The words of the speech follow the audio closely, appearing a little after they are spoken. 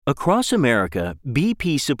Across America,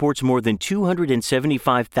 BP supports more than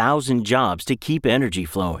 275,000 jobs to keep energy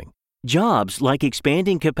flowing. Jobs like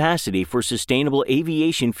expanding capacity for sustainable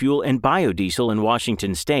aviation fuel and biodiesel in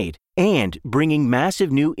Washington state, and bringing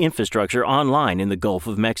massive new infrastructure online in the Gulf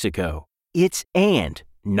of Mexico. It's and,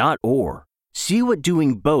 not or. See what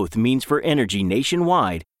doing both means for energy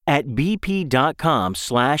nationwide at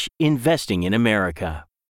bp.com/investing in America.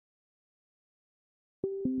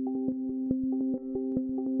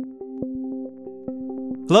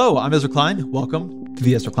 Hello, I'm Ezra Klein. Welcome to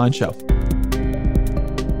The Ezra Klein Show.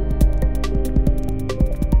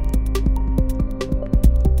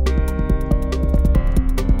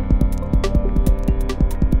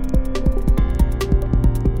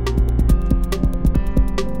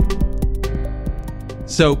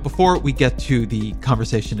 So before we get to the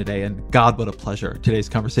conversation today, and God, what a pleasure today's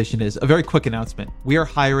conversation is, a very quick announcement. We are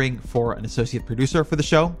hiring for an associate producer for the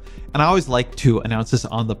show. And I always like to announce this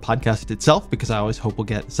on the podcast itself because I always hope we'll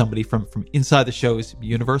get somebody from inside the show's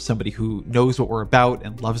universe, somebody who knows what we're about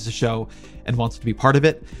and loves the show and wants to be part of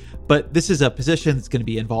it. But this is a position that's going to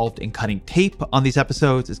be involved in cutting tape on these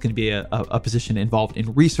episodes. It's going to be a position involved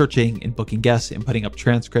in researching, in booking guests, in putting up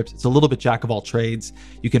transcripts. It's a little bit jack of all trades.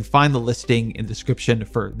 You can find the listing in the description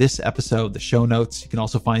for this episode, the show notes. You can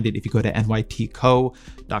also find it if you go to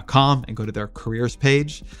nytco.com and go to their careers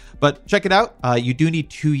page. But check it out. You do need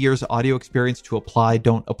 2 years audio experience to apply.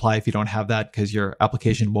 Don't apply if you don't have that because your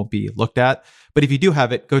application won't be looked at. But if you do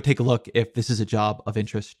have it, go take a look if this is a job of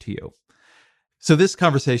interest to you. So this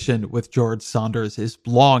conversation with George Saunders is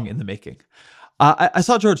long in the making. I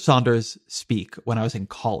saw George Saunders speak when I was in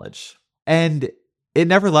college, and it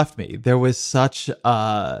never left me. There was such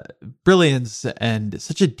brilliance and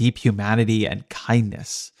such a deep humanity and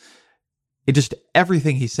kindness. It just,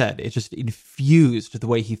 everything he said, it just infused the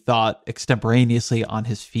way he thought extemporaneously on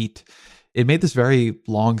his feet. It made this very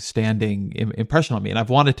long-standing impression on me, and I've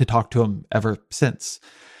wanted to talk to him ever since.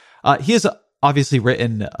 He has obviously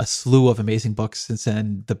written a slew of amazing books since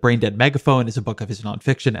then. The Brain Dead Megaphone is a book of his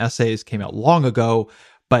nonfiction essays, came out long ago,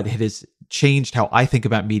 but it has changed how I think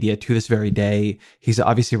about media to this very day. He's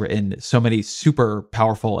obviously written so many super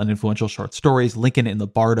powerful and influential short stories. Lincoln in the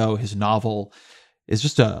Bardo, his novel, is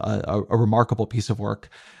just a remarkable piece of work.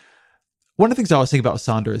 One of the things I always think about with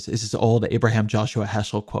Saunders is his old Abraham Joshua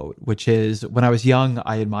Heschel quote, which is, when I was young,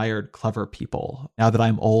 I admired clever people. Now that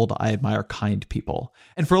I'm old, I admire kind people.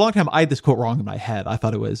 And for a long time, I had this quote wrong in my head. I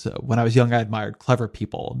thought it was, when I was young, I admired clever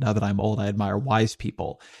people. Now that I'm old, I admire wise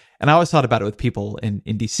people. And I always thought about it with people in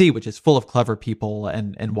DC, which is full of clever people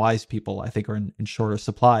and wise people, I think, are in shorter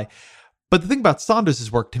supply. But the thing about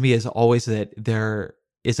Saunders' work to me is always that there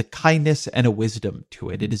is a kindness and a wisdom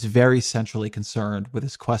to it. It is very centrally concerned with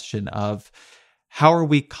this question of how are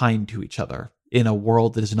we kind to each other in a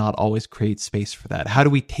world that does not always create space for that? How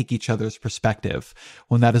do we take each other's perspective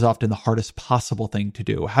when that is often the hardest possible thing to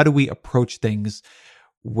do? How do we approach things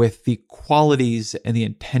with the qualities and the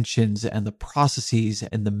intentions and the processes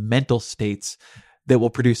and the mental states that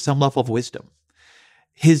will produce some level of wisdom?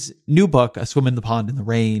 His new book, A Swim in the Pond in the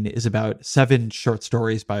Rain, is about 7 short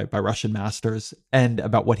stories by Russian masters and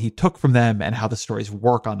about what he took from them and how the stories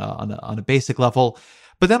work on a basic level,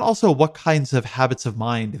 but then also what kinds of habits of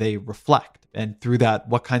mind they reflect. And through that,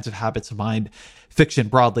 what kinds of habits of mind fiction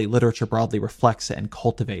broadly, literature broadly reflects and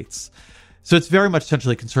cultivates. So it's very much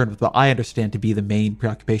centrally concerned with what I understand to be the main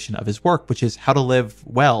preoccupation of his work, which is how to live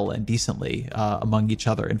well and decently among each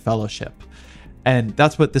other in fellowship. And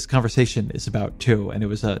that's what this conversation is about too, and it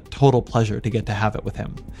was a total pleasure to get to have it with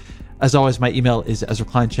him. As always, my email is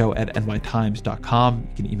ezrakleinshow@nytimes.com.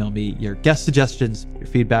 You can email me your guest suggestions, your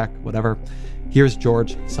feedback, whatever. Here's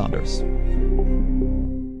George Saunders.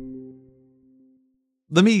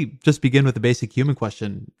 Let me just begin with a basic human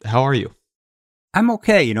question. How are you? I'm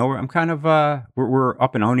okay. I'm kind of, we're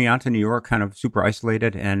up in Oneonta, New York, kind of super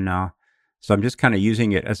isolated. And so I'm just kind of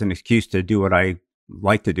using it as an excuse to do what I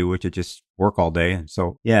like to do, which is just work all day. And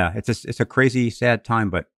so, yeah, it's a crazy, sad time,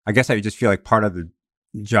 but I guess I just feel like part of the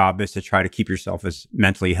job is to try to keep yourself as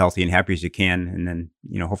mentally healthy and happy as you can. And then,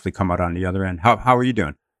 hopefully come out on the other end. How are you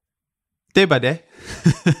doing? Day by day.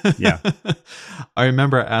 Yeah. I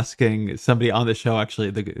remember asking somebody on the show, actually,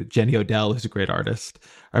 Jenny Odell, who's a great artist.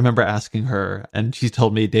 I remember asking her, and she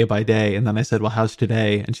told me day by day. And then I said, well, how's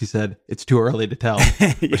today? And she said, it's too early to tell,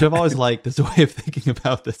 Yeah. Which I've always liked as a way of thinking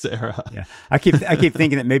about this era. Yeah. I keep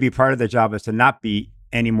thinking that maybe part of the job is to not be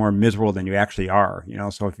any more miserable than you actually are.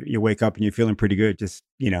 So if you wake up and you're feeling pretty good, just,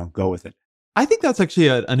 go with it. I think that's actually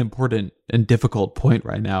an important and difficult point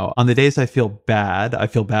right now. On the days I feel bad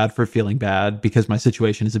for feeling bad because my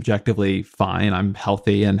situation is objectively fine. I'm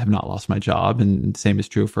healthy and have not lost my job. And the same is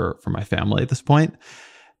true for my family at this point.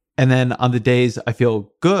 And then on the days I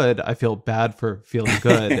feel good, I feel bad for feeling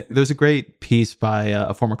good. There's a great piece by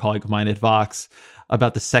a former colleague of mine at Vox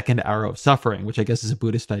about the second arrow of suffering, which I guess is a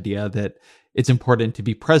Buddhist idea that it's important to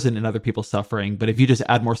be present in other people's suffering. But if you just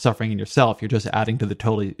add more suffering in yourself, you're just adding to the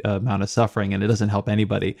total amount of suffering, and it doesn't help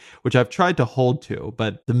anybody, which I've tried to hold to.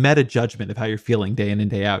 But the meta judgment of how you're feeling day in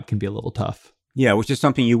and day out can be a little tough. Yeah, which is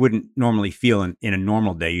something you wouldn't normally feel in a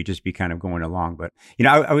normal day. You'd just be kind of going along. But,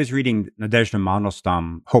 I was reading Nadezhda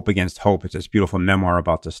Mandelstam, Hope Against Hope. It's this beautiful memoir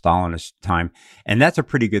about the Stalinist time. And that's a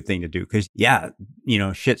pretty good thing to do because,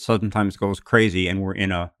 shit sometimes goes crazy and we're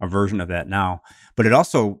in a version of that now. But it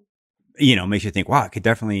also, makes you think, wow, it could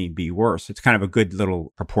definitely be worse. It's kind of a good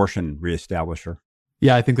little proportion reestablisher.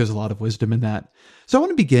 Yeah, I think there's a lot of wisdom in that. So I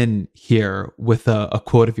want to begin here with a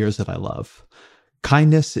quote of yours that I love.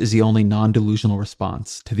 Kindness is the only non-delusional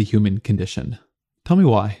response to the human condition. Tell me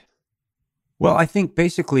why. Well, I think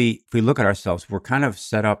basically, if we look at ourselves, we're kind of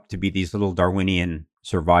set up to be these little Darwinian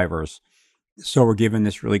survivors. So we're given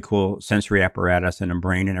this really cool sensory apparatus and a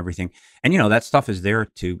brain and everything. And, that stuff is there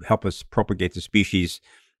to help us propagate the species.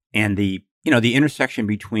 And the intersection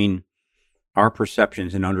between our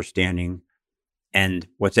perceptions and understanding and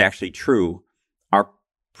what's actually true are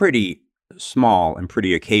pretty small and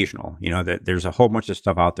pretty occasional, that there's a whole bunch of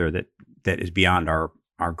stuff out there that is beyond our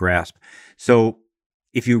grasp. So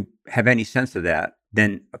if you have any sense of that,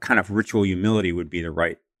 then a kind of ritual humility would be the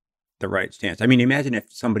right stance. I mean, imagine if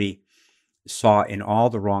somebody saw in all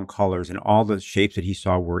the wrong colors and all the shapes that he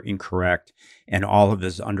saw were incorrect and all of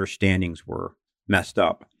his understandings were messed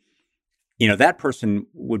up. That person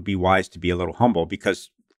would be wise to be a little humble because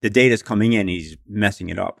the data's coming in, he's messing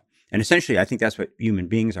it up. And essentially, I think that's what human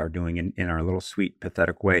beings are doing in our little sweet,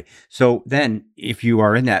 pathetic way. So then if you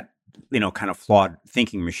are in that, kind of flawed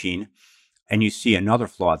thinking machine and you see another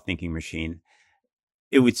flawed thinking machine,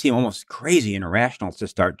 it would seem almost crazy and irrational to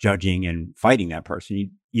start judging and fighting that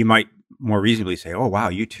person. You might more reasonably say, oh, wow,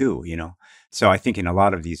 you too, So I think in a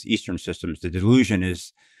lot of these Eastern systems, the delusion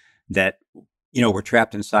is that, we're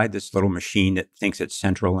trapped inside this little machine that thinks it's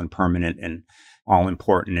central and permanent and all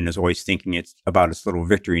important and is always thinking it's about its little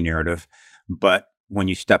victory narrative. But when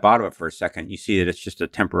you step out of it for a second, you see that it's just a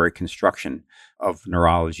temporary construction of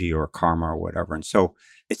neurology or karma or whatever. And so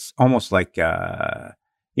it's almost like,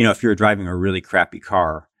 if you're driving a really crappy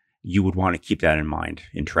car, you would want to keep that in mind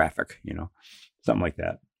in traffic, something like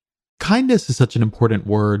that. Kindness is such an important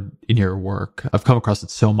word in your work. I've come across it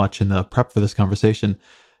so much in the prep for this conversation.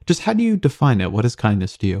 Just how do you define it? What is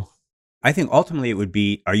kindness to you? I think ultimately it would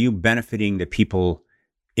be, are you benefiting the people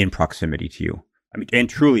in proximity to you? I mean, and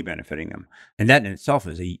truly benefiting them. And that in itself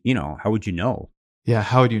is how would you know? Yeah,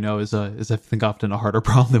 how would you know is I think often a harder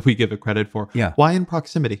problem that we give it credit for. Yeah. Why in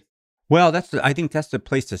proximity? Well, I think that's the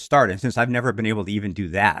place to start. And since I've never been able to even do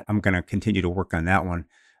that, I'm going to continue to work on that one.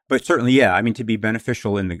 But certainly, yeah, I mean, to be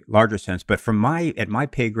beneficial in the larger sense. But at my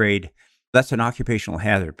pay grade, that's an occupational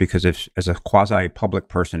hazard because if as a quasi-public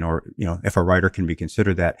person or, if a writer can be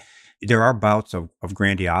considered that, there are bouts of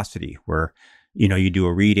grandiosity where, you do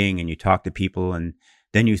a reading and you talk to people and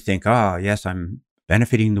then you think, oh, yes, I'm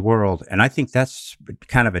benefiting the world. And I think that's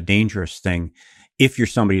kind of a dangerous thing if you're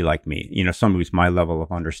somebody like me, somebody who's my level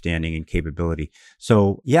of understanding and capability.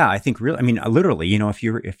 So, yeah, I think literally,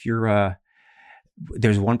 if you're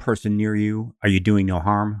there's one person near you, are you doing no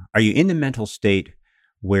harm? Are you in the mental state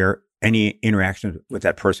where any interaction with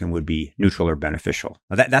that person would be neutral or beneficial?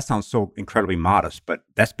 Now that sounds so incredibly modest, but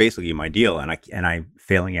that's basically my deal, and I'm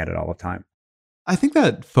failing at it all the time. I think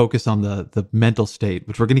that focus on the mental state,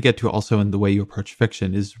 which we're going to get to also in the way you approach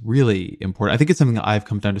fiction, is really important. I think it's something that I've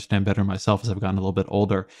come to understand better myself as I've gotten a little bit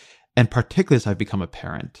older, and particularly as I've become a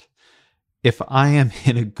parent. If I am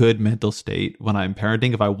in a good mental state when I'm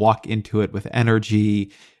parenting, if I walk into it with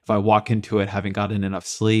energy, if I walk into it having gotten enough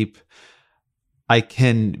sleep, I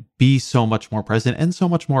can be so much more present and so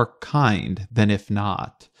much more kind than if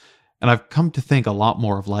not. And I've come to think a lot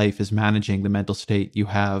more of life as managing the mental state you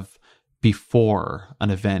have before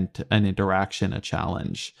an event, an interaction, a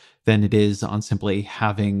challenge, than it is on simply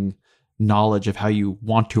having knowledge of how you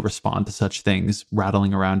want to respond to such things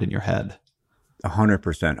rattling around in your head.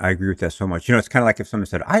 100%. I agree with that so much. It's kind of like if someone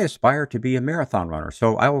said, I aspire to be a marathon runner,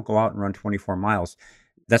 so I will go out and run 24 miles.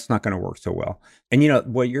 That's not going to work so well. And,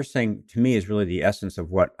 what you're saying to me is really the essence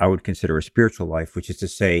of what I would consider a spiritual life, which is to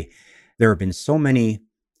say, there have been so many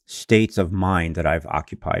states of mind that I've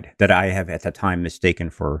occupied that I have at the time mistaken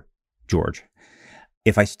for George.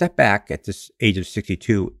 If I step back at this age of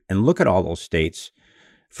 62 and look at all those states,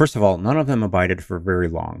 first of all, none of them abided for very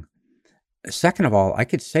long. Second of all, I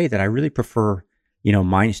could say that I really prefer,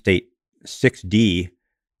 mind state 6D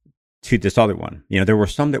to this other one. There were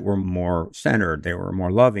some that were more centered, they were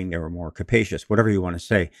more loving, they were more capacious, whatever you want to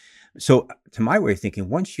say. So to my way of thinking,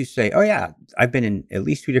 once you say, oh yeah, I've been in at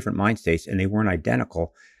least 2 different mind states and they weren't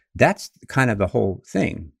identical, that's kind of the whole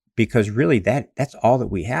thing. Because really that's all that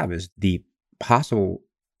we have is the possible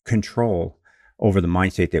control over the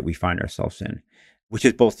mind state that we find ourselves in, which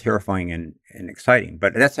is both terrifying and exciting.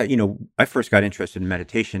 But that's how, I first got interested in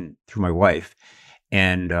meditation through my wife.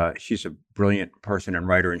 And she's a brilliant person and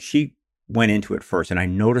writer. And she went into it first. And I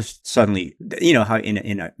noticed suddenly, how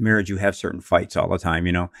in a marriage you have certain fights all the time,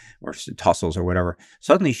 or tussles or whatever.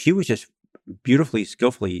 Suddenly she was just beautifully,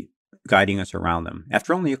 skillfully guiding us around them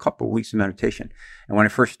after only a couple of weeks of meditation. And when I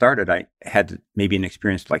first started, I had maybe an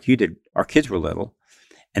experience like you did. Our kids were little,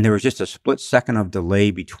 and there was just a split second of delay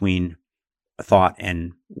between a thought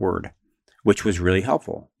and word, which was really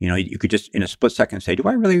helpful. You could just in a split second say, do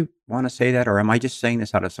I really want to say that? Or am I just saying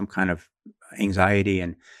this out of some kind of anxiety?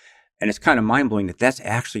 And it's kind of mind blowing that that's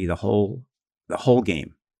actually the whole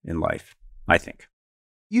game in life, I think.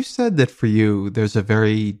 You said that for you, there's a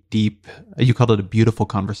very deep, you called it a beautiful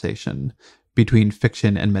conversation between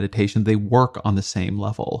fiction and meditation. They work on the same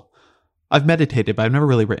level. I've meditated, but I've never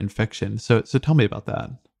really written fiction. So tell me about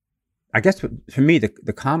that. I guess for me,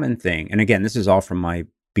 the common thing, and again, this is all from my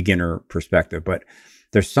beginner perspective, but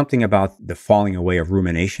there's something about the falling away of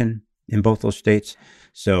rumination in both those states.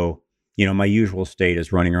 So, my usual state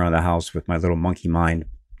is running around the house with my little monkey mind,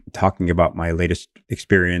 talking about my latest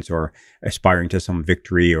experience or aspiring to some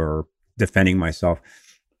victory or defending myself.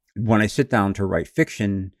 When I sit down to write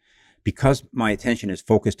fiction, because my attention is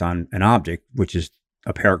focused on an object, which is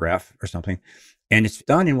a paragraph or something, and it's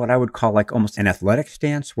done in what I would call like almost an athletic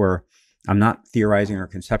stance where I'm not theorizing or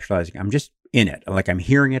conceptualizing. I'm just in it. Like I'm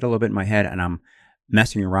hearing it a little bit in my head and I'm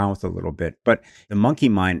messing around with it a little bit. But the monkey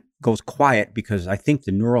mind goes quiet because I think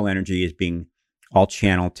the neural energy is being all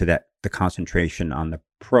channeled to the concentration on the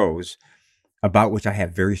prose, about which I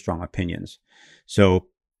have very strong opinions. So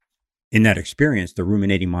in that experience, the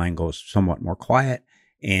ruminating mind goes somewhat more quiet,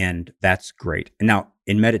 and that's great. And now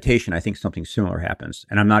in meditation, I think something similar happens.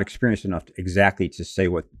 And I'm not experienced enough exactly to say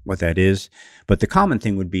what that is, but the common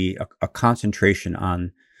thing would be a concentration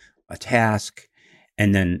on a task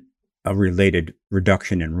and then a related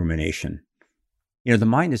reduction in rumination. The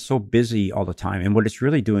mind is so busy all the time. And what it's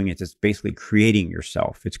really doing is it's basically creating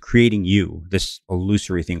yourself. It's creating you, this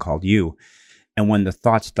illusory thing called you. And when the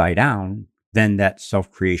thoughts die down, then that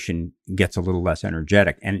self-creation gets a little less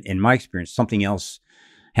energetic. And in my experience, something else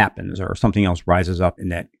happens or something else rises up in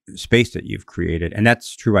that space that you've created. And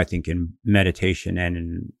that's true, I think, in meditation and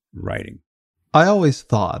in writing. I always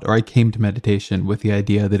thought, or I came to meditation with the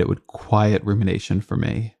idea that it would quiet rumination for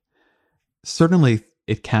me. Certainly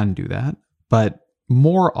it can do that, but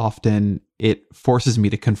more often it forces me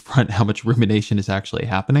to confront how much rumination is actually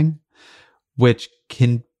happening, which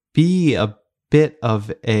can be a bit of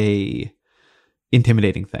a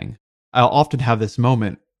intimidating thing. I'll often have this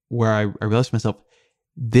moment where I realize to myself,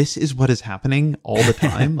 this is what is happening all the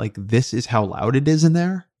time. Like, this is how loud it is in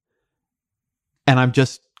there. And I'm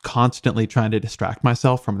just constantly trying to distract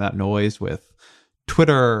myself from that noise with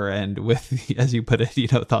Twitter and with, as you put it,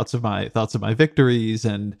 thoughts of my victories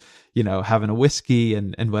and, having a whiskey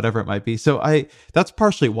and whatever it might be. So that's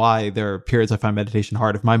partially why there are periods I find meditation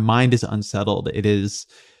hard. If my mind is unsettled,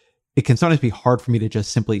 it can sometimes be hard for me to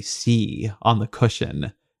just simply see on the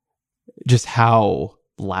cushion just how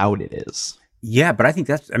loud it is. Yeah, but I think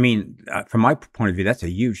from my point of view, that's a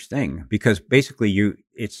huge thing because basically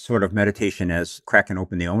it's sort of meditation as cracking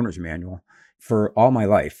open the owner's manual. For all my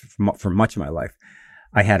life, for much of my life,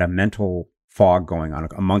 I had a mental fog going on,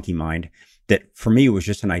 a monkey mind that for me was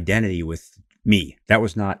just an identity with me. That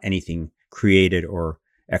was not anything created or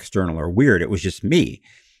external or weird. It was just me.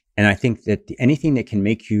 And I think that anything that can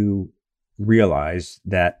make you realize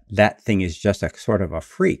that thing is just a sort of a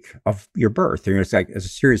freak of your birth. It's like a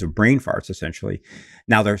series of brain farts, essentially.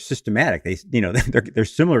 Now they're systematic. They're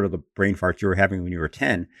similar to the brain farts you were having when you were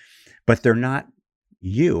 10, but they're not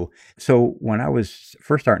you. So when I was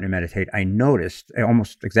first starting to meditate, I noticed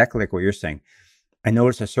almost exactly like what you're saying. I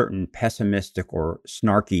noticed a certain pessimistic or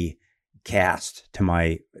snarky cast to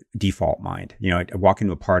my default mind. I'd walk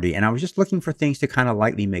into a party and I was just looking for things to kind of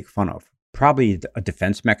lightly make fun of. Probably a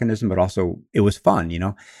defense mechanism, but also it was fun,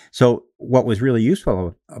 So what was really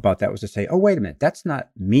useful about that was to say, oh, wait a minute, that's not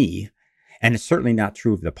me. And it's certainly not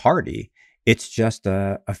true of the party. It's just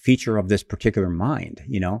a feature of this particular mind,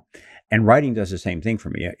 And writing does the same thing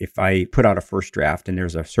for me. If I put out a first draft and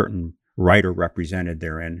there's a certain writer represented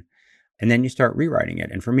therein, and then you start rewriting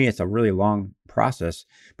it. And for me, it's a really long process.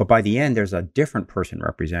 But by the end, there's a different person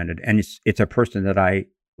represented. And it's a person that I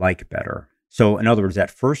like better. So in other words,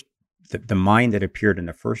 that first the mind that appeared in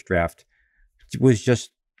the first draft was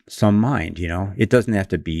just some mind, it doesn't have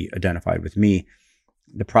to be identified with me.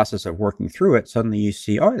 The process of working through it, suddenly you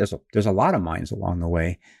see, oh, there's a lot of minds along the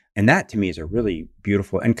way. And that to me is a really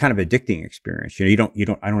beautiful and kind of addicting experience. I don't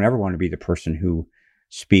ever want to be the person who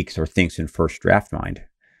speaks or thinks in first draft mind.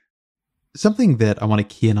 Something that I want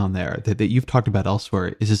to key in on there that you've talked about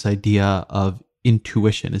elsewhere is this idea of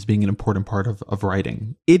intuition as being an important part of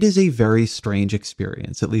writing. It is a very strange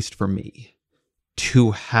experience, at least for me,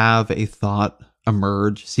 to have a thought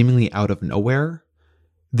emerge seemingly out of nowhere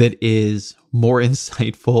that is more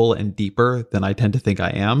insightful and deeper than I tend to think I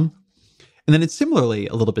am. And then it's similarly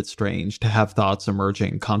a little bit strange to have thoughts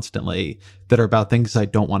emerging constantly that are about things I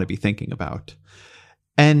don't want to be thinking about.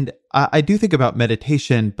 And I do think about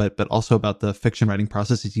meditation, but also about the fiction writing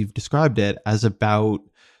process as you've described it, as about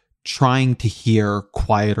trying to hear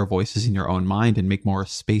quieter voices in your own mind and make more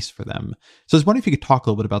space for them. So I was wondering if you could talk a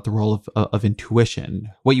little bit about the role of intuition,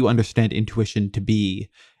 what you understand intuition to be,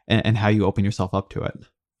 and how you open yourself up to it.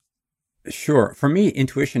 Sure. For me,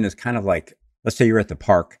 intuition is kind of like, let's say you're at the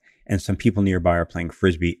park and some people nearby are playing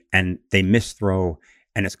Frisbee and they misthrow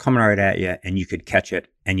and it's coming right at you and you could catch it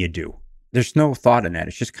and you do. There's no thought in that.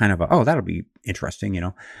 It's just kind of oh, that'll be interesting,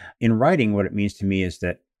 In writing, what it means to me is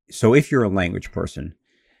that, so if you're a language person,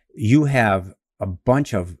 you have a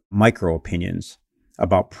bunch of micro opinions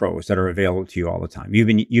about prose that are available to you all the time.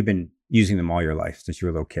 You've been using them all your life since you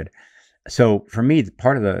were a little kid. So for me,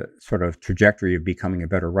 part of the sort of trajectory of becoming a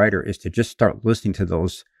better writer is to just start listening to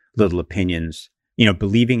those little opinions,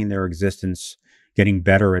 believing in their existence, getting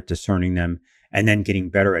better at discerning them, and then getting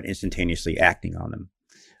better at instantaneously acting on them.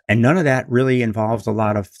 And none of that really involves a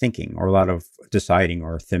lot of thinking or a lot of deciding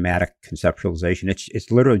or thematic conceptualization.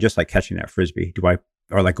 It's literally just like catching that Frisbee.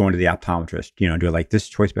 Or like going to the optometrist, do I like this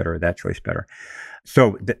choice better or that choice better?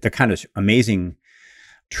 So the kind of amazing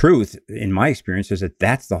truth in my experience is that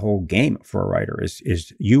that's the whole game for a writer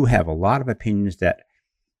is you have a lot of opinions that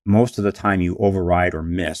most of the time you override or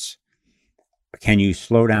miss. Can you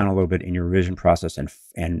slow down a little bit in your revision process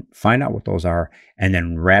and find out what those are and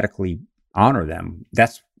then radically honor them?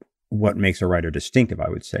 That's what makes a writer distinctive, I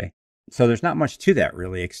would say. So there's not much to that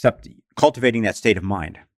really, except cultivating that state of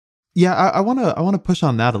mind. Yeah, I want to push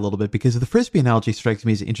on that a little bit because the Frisbee analogy strikes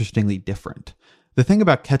me as interestingly different. The thing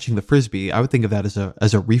about catching the Frisbee, I would think of that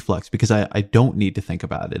as a reflex because I don't need to think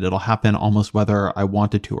about it. It'll happen almost whether I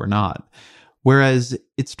want it to or not. Whereas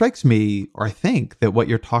it strikes me, or I think, that what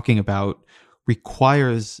you're talking about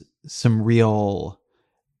requires some real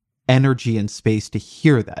energy and space to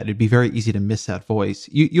hear that. It'd be very easy to miss that voice.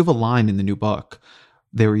 You have a line in the new book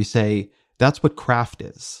there where you say, that's what craft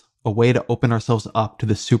is. A way to open ourselves up to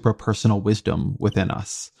the supra-personal wisdom within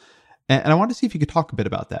us. And I want to see if you could talk a bit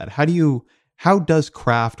about that. How does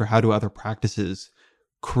craft or how do other practices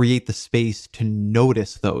create the space to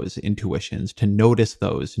notice those intuitions, to notice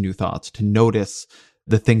those new thoughts, to notice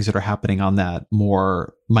the things that are happening on that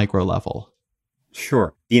more micro level?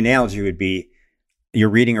 Sure. The analogy would be you're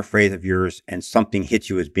reading a phrase of yours and something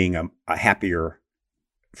hits you as being a happier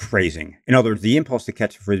phrasing. In other words, the impulse to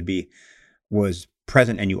catch a Frisbee was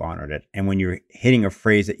present and you honored it. And when you're hitting a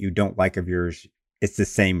phrase that you don't like of yours, it's the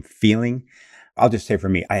same feeling. I'll just say for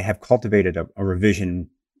me, I have cultivated a revision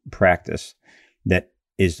practice that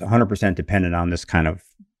is 100% dependent on this kind of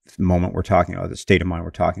moment we're talking about, the state of mind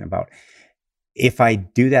we're talking about. If I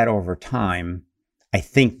do that over time, I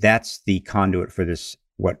think that's the conduit for this,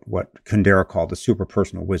 what Kundera called the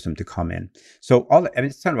superpersonal wisdom to come in. So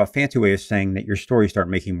it's kind of a fancy way of saying that your stories start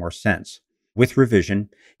making more sense. With revision,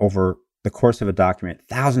 over the course of a document,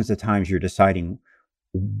 thousands of times you're deciding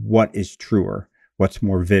what is truer, what's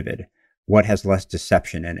more vivid, what has less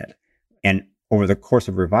deception in it. And over the course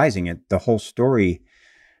of revising it, the whole story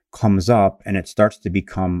comes up and it starts to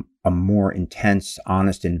become a more intense,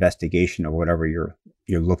 honest investigation of whatever you're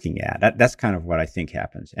looking at. That's kind of what I think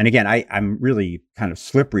happens. And again, I'm really kind of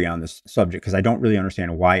slippery on this subject because I don't really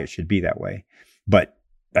understand why it should be that way. But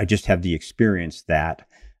I just have the experience that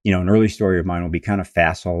an early story of mine will be kind of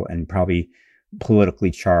facile and probably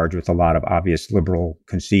politically charged with a lot of obvious liberal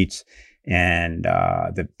conceits. And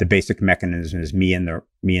the basic mechanism is me and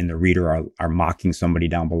the reader are mocking somebody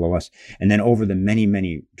down below us. And then over the many,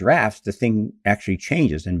 many drafts, the thing actually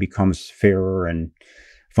changes and becomes fairer and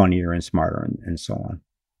funnier and smarter and so on.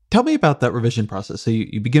 Tell me about that revision process. So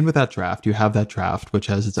you begin with that draft. You have that draft, which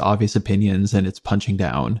has its obvious opinions and it's punching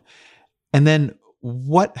down. And then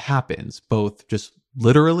what happens, both just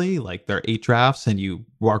literally, like there are 8 drafts and you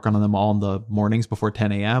work on them all in the mornings before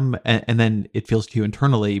 10 a.m. And then it feels to you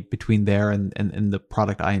internally between there and the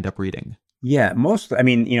product I end up reading? Yeah, mostly,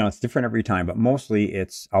 it's different every time, but mostly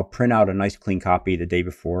I'll print out a nice clean copy the day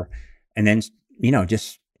before and then,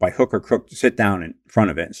 just by hook or crook, sit down in front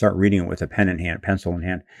of it and start reading it with a pen in hand, pencil in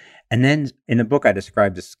hand. And then in the book, I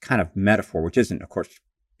described this kind of metaphor, which isn't, of course,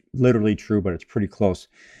 literally true, but it's pretty close.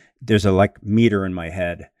 There's a meter in my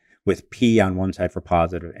head with P on one side for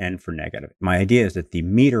positive, N for negative. My idea is that the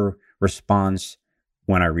meter responds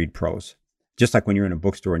when I read prose. Just like when you're in a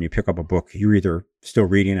bookstore and you pick up a book, you're either still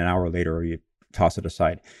reading an hour later or you toss it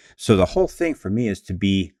aside. So the whole thing for me is to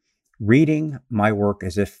be reading my work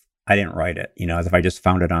as if I didn't write it, as if I just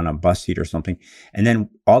found it on a bus seat or something. And then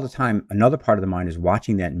all the time, another part of the mind is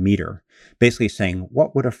watching that meter, basically saying,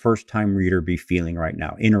 what would a first-time reader be feeling right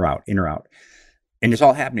now? In or out, in or out. And it's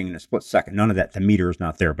all happening in a split second. None of that, the meter is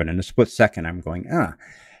not there, but in a split second, I'm going,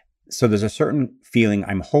 So there's a certain feeling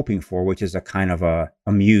I'm hoping for, which is a kind of a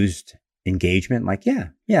amused engagement, like, yeah,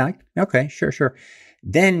 okay, sure.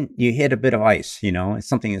 Then you hit a bit of ice, it's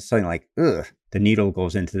something like, the needle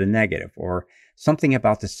goes into the negative, or something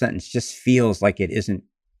about the sentence just feels like it isn't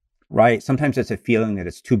right. Sometimes it's a feeling that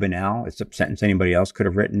it's too banal. It's a sentence anybody else could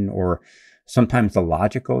have written, or sometimes the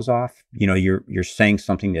logic goes off. You're saying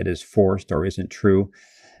something that is forced or isn't true.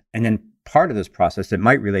 And then part of this process that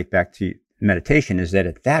might relate back to meditation is that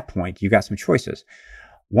at that point, you got some choices.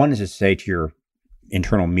 One is to say to your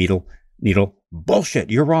internal needle, bullshit,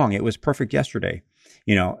 you're wrong. It was perfect yesterday.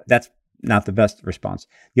 That's not the best response.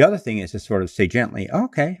 The other thing is to sort of say gently,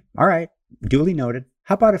 okay, all right, duly noted.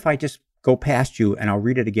 How about if I just go past you and I'll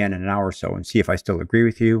read it again in an hour or so and see if I still agree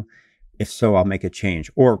with you? If so, I'll make a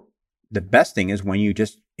change. Or the best thing is when you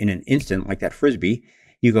just, in an instant, like that Frisbee,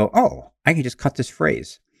 you go, oh, I can just cut this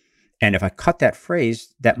phrase. And if I cut that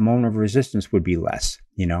phrase, that moment of resistance would be less,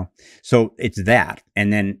 So it's that.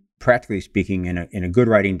 And then practically speaking, in a good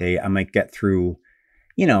writing day, I might get through,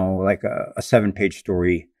 like a 7-page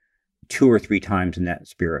story 2 or 3 times in that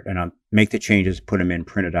spirit. And I'll make the changes, put them in,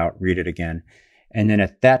 print it out, read it again. And then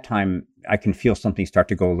at that time, I can feel something start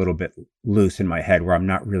to go a little bit loose in my head where I'm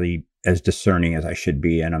not really as discerning as I should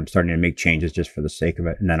be. And I'm starting to make changes just for the sake of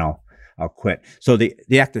it. And then I'll quit. So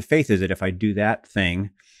the act of faith is that if I do that thing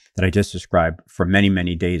that I just described for many,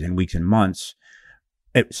 many days and weeks and months,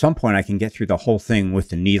 at some point I can get through the whole thing with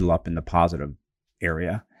the needle up in the positive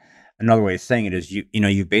area. Another way of saying it is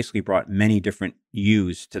you basically brought many different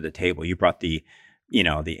yous to the table. You brought the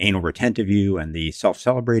anal retentive you and the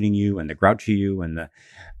self-celebrating you and the grouchy you and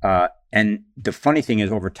the funny thing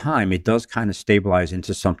is over time, it does kind of stabilize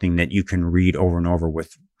into something that you can read over and over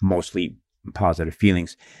with mostly positive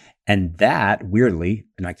feelings. And that weirdly,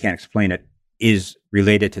 and I can't explain it, is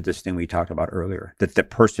related to this thing we talked about earlier, that the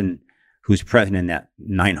person who's present in that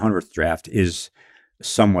 900th draft is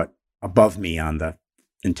somewhat above me on the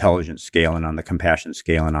intelligence scale and on the compassion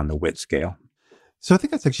scale and on the wit scale. So I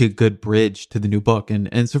think that's actually a good bridge to the new book.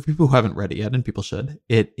 And so for people who haven't read it yet, and people should,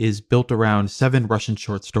 it is built around 7 Russian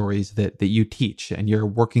short stories that you teach, and you're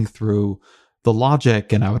working through the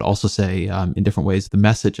logic, and I would also say in different ways, the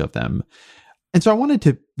message of them. And so I wanted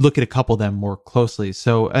to look at a couple of them more closely.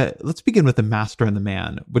 So let's begin with The Master and the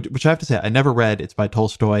Man, which I have to say, I never read. It's by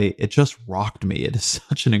Tolstoy. It just rocked me. It is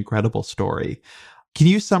such an incredible story. Can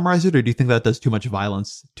you summarize it, or do you think that does too much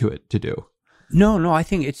violence to it to do? No, I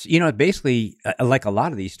think it's, basically like a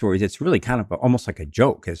lot of these stories, it's really kind of almost like a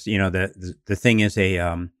joke. Because, the thing is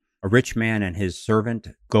a rich man and his servant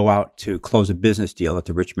go out to close a business deal at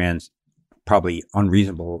the rich man's probably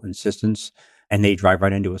unreasonable insistence, and they drive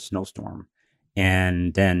right into a snowstorm.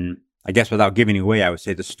 And then, I guess without giving it away, I would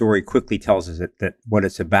say the story quickly tells us that what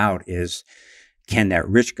it's about is, can that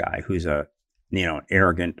rich guy who's an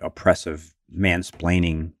arrogant, oppressive,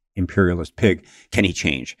 mansplaining, imperialist pig, can he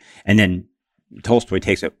change? And then Tolstoy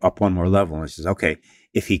takes it up one more level and says, okay,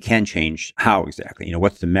 if he can change, how exactly?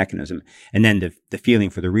 What's the mechanism? And then the feeling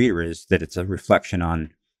for the reader is that it's a reflection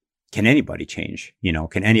on, can anybody change?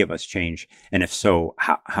 Can any of us change? And if so,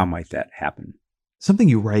 how might that happen? Something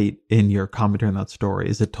you write in your commentary on that story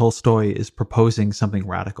is that Tolstoy is proposing something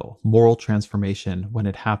radical. Moral transformation, when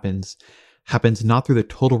it happens not through the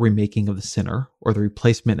total remaking of the sinner or the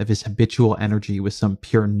replacement of his habitual energy with some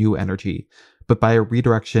pure new energy, but by a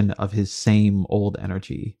redirection of his same old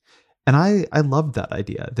energy. And I love that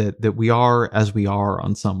idea that we are as we are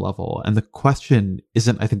on some level. And the question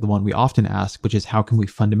isn't, I think, the one we often ask, which is how can we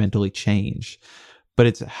fundamentally change? But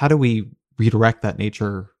it's how do we redirect that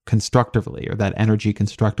nature constructively, or that energy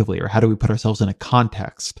constructively, or how do we put ourselves in a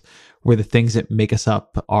context where the things that make us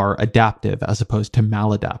up are adaptive as opposed to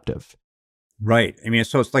maladaptive? Right. I mean,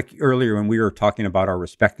 so it's like earlier when we were talking about our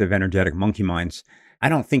respective energetic monkey minds, I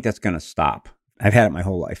don't think that's going to stop. I've had it my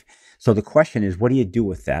whole life. So the question is, what do you do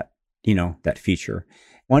with that, that feature?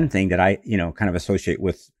 One thing that I, kind of associate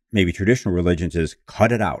with maybe traditional religions is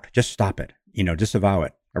cut it out. Just stop it, disavow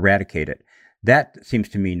it. eradicate it. That seems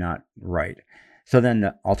to me not right. So then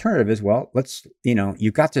the alternative is, well,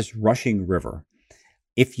 you've got this rushing river.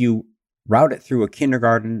 If you route it through a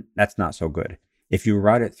kindergarten, that's not so good. If you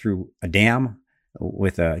route it through a dam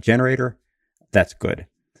with a generator, that's good.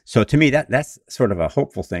 So to me, that's sort of a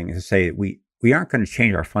hopeful thing, is to say we aren't going to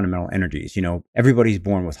change our fundamental energies. Everybody's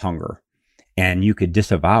born with hunger, and you could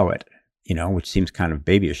disavow it, which seems kind of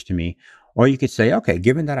babyish to me. Or you could say, okay,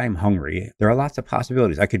 given that I'm hungry, there are lots of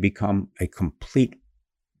possibilities. I could become a complete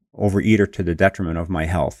overeater to the detriment of my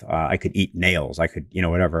health. I could eat nails. I could,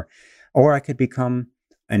 whatever. Or I could become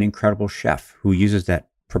an incredible chef who uses that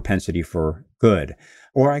propensity for good.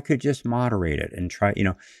 Or I could just moderate it and try,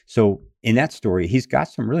 So in that story, he's got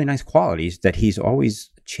some really nice qualities that he's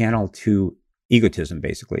always channeled to egotism,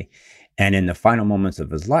 basically. And in the final moments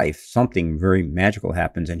of his life, something very magical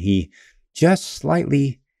happens, and he just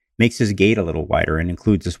slightly makes his gate a little wider and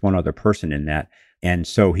includes this one other person in that. And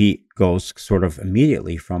so he goes sort of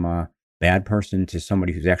immediately from a bad person to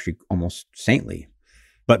somebody who's actually almost saintly.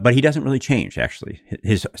 But he doesn't really change, actually.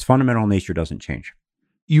 His fundamental nature doesn't change.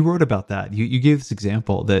 You wrote about that. You gave this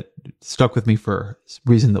example that stuck with me for a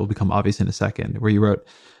reason that will become obvious in a second, where you wrote,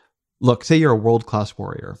 look, say you're a world-class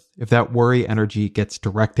warrior. If that worry energy gets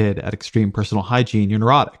directed at extreme personal hygiene, you're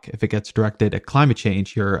neurotic. If it gets directed at climate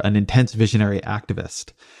change, you're an intense visionary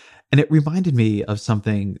activist. And it reminded me of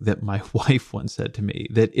something that my wife once said to me,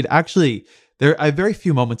 that it actually, I have very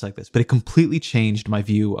few moments like this, but it completely changed my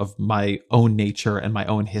view of my own nature and my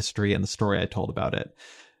own history and the story I told about it.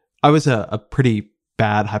 I was a pretty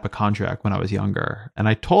bad hypochondriac when I was younger. And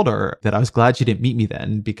I told her that I was glad she didn't meet me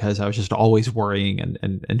then, because I was just always worrying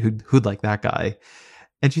and who'd like that guy.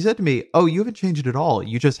 And she said to me, oh, you haven't changed at all.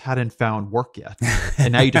 You just hadn't found work yet.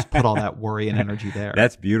 And now you just put all that worry and energy there.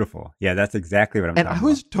 That's beautiful. Yeah, that's exactly what I'm talking about. And I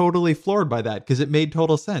was totally floored by that, because it made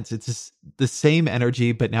total sense. It's just the same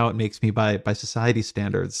energy, but now it makes me, by society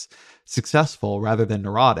standards, successful rather than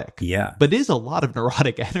neurotic. Yeah. But it is a lot of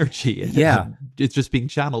neurotic energy. Yeah. It's just being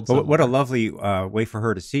channeled. But what a lovely way for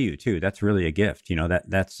her to see you, too. That's really a gift.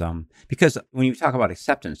 That's because when you talk about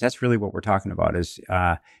acceptance, that's really what we're talking about, is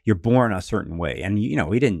you're born a certain way. And,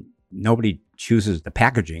 nobody chooses the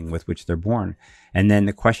packaging with which they're born. And then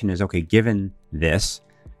the question is, okay, given this,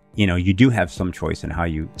 you do have some choice in how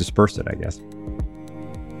you disperse it, I guess.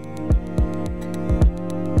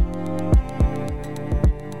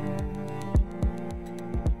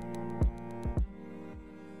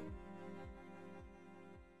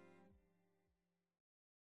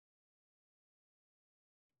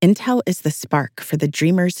 Intel is the spark for the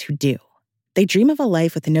dreamers who do. They dream of a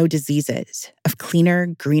life with no diseases, of cleaner,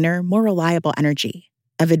 greener, more reliable energy,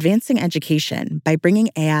 of advancing education by bringing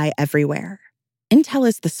AI everywhere. Intel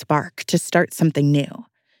is the spark to start something new,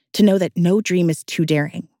 to know that no dream is too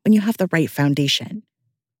daring when you have the right foundation.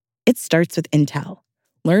 It starts with Intel.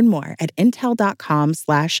 Learn more at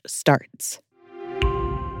intel.com/starts.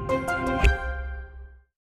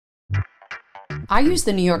 I use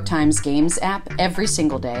the New York Times Games app every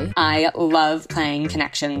single day. I love playing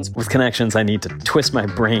Connections. With Connections, I need to twist my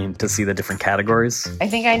brain to see the different categories. I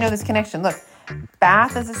think I know this connection. Look,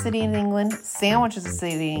 Bath is a city in England, Sandwich is a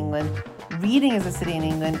city in England, Reading is a city in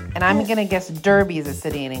England, and I'm going to guess Derby is a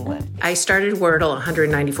city in England. I started Wordle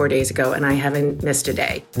 194 days ago, and I haven't missed a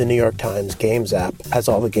day. The New York Times Games app has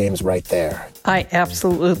all the games right there. I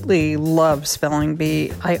absolutely love Spelling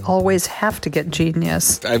Bee. I always have to get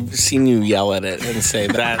Genius. I've seen you yell at it and say,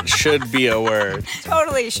 that should be a word.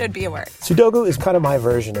 Totally should be a word. Sudoku is kind of my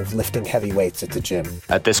version of lifting heavy weights at the gym.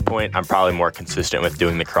 At this point, I'm probably more consistent with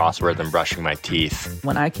doing the crossword than brushing my teeth.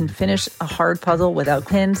 When I can finish a hard puzzle without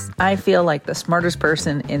pins, I feel like the smartest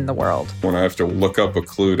person in the world. When I have to look up a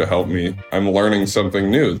clue to help me, I'm learning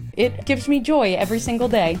something new. It gives me joy every single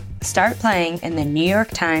day. Start playing in the New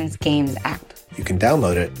York Times Games app. You can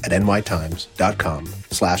download it at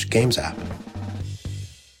nytimes.com/games app.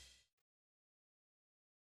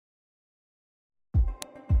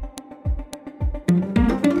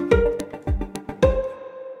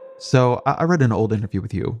 So I read an old interview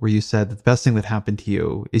with you where you said that the best thing that happened to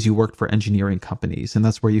you is you worked for engineering companies, and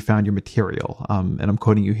that's where you found your material. And I'm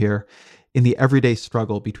quoting you here, in the everyday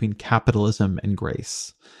struggle between capitalism and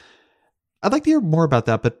grace. I'd like to hear more about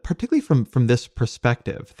that, but particularly from this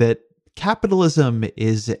perspective, that capitalism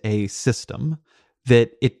is a system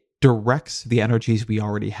that it directs the energies we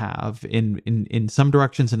already have in some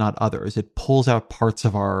directions and not others. It pulls out parts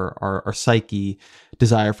of our psyche,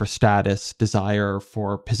 desire for status, desire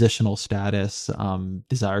for positional status,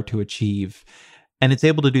 desire to achieve, and it's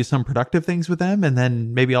able to do some productive things with them, and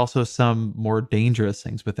then maybe also some more dangerous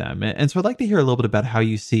things with them. And so I'd like to hear a little bit about how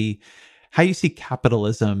you see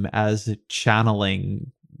capitalism as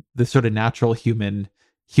channeling the sort of natural human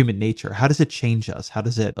nature? How does it change us? How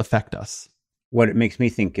does it affect us? What it makes me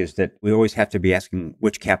think is that we always have to be asking,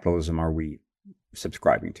 which capitalism are we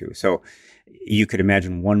subscribing to? So you could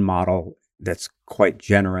imagine one model that's quite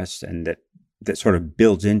generous and that sort of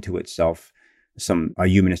builds into itself some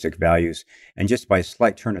humanistic values. And just by a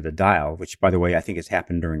slight turn of the dial, which, by the way, I think has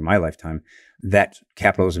happened during my lifetime, that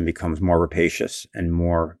capitalism becomes more rapacious and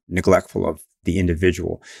more neglectful of the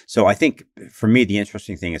individual. So I think for me, the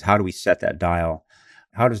interesting thing is, how do we set that dial?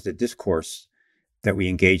 How does the discourse that we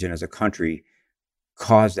engage in as a country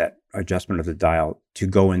cause that adjustment of the dial to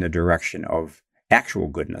go in the direction of actual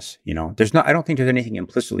goodness? I don't think there's anything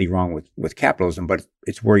implicitly wrong with capitalism, but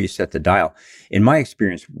it's where you set the dial. In my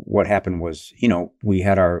experience, what happened was, we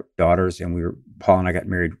had our daughters, and Paul and I got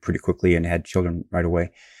married pretty quickly and had children right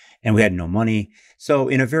away, and we had no money. So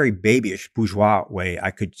in a very babyish bourgeois way,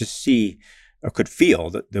 I could just see, or could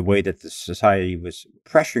feel the way that the society was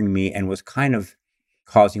pressuring me and was kind of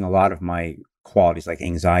causing a lot of my qualities like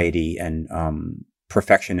anxiety and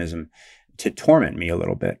perfectionism to torment me a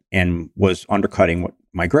little bit, and was undercutting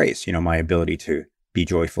my grace, my ability to be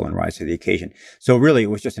joyful and rise to the occasion. So really, it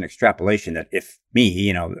was just an extrapolation that if me,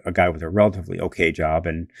 a guy with a relatively okay job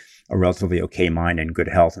and a relatively okay mind and good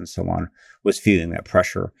health and so on, was feeling that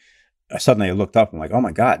pressure, suddenly I looked up and like, oh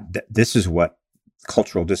my God, this is what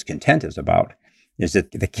cultural discontent is about, is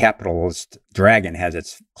that the capitalist dragon has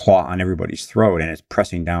its claw on everybody's throat and it's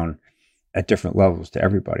pressing down at different levels to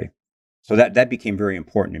everybody. So that became very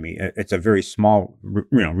important to me. It's a very small,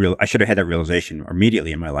 I should have had that realization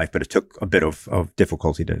immediately in my life, but it took a bit of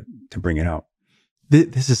difficulty to bring it out.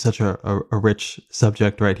 This is such a rich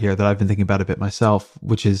subject right here that I've been thinking about a bit myself,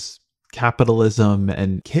 which is capitalism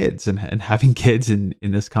and kids and having kids in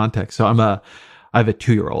this context. So I have a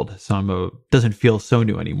 2-year-old, so doesn't feel so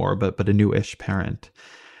new anymore, but a new-ish parent.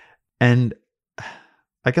 And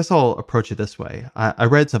I guess I'll approach it this way. I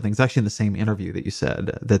read something, it's actually in the same interview that you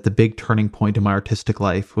said, that the big turning point in my artistic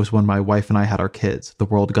life was when my wife and I had our kids. The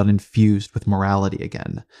world got infused with morality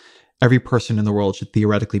again. Every person in the world should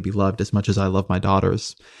theoretically be loved as much as I love my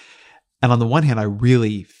daughters. And on the one hand, I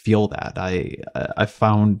really feel that. I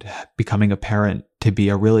found becoming a parent to be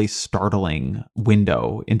a really startling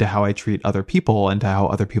window into how I treat other people and to how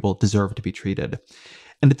other people deserve to be treated.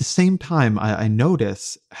 And at the same time, I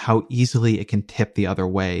notice how easily it can tip the other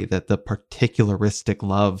way, that the particularistic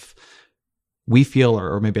love we feel,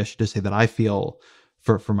 or maybe I should just say that I feel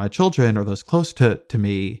for my children or those close to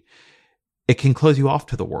me, it can close you off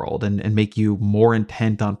to the world and make you more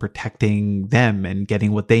intent on protecting them and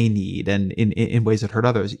getting what they need, and in ways that hurt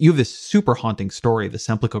others. You have this super haunting story, the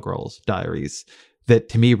Semplica Girls Diaries, that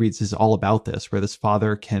to me reads is all about this, where this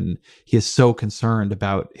father he is so concerned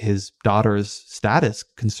about his daughter's status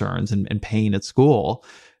concerns and pain at school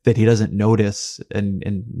that he doesn't notice, and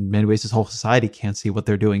in many ways his whole society can't see what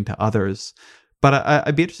they're doing to others. But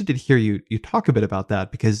I'd be interested to hear you talk a bit about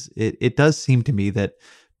that, because it does seem to me that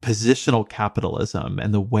positional capitalism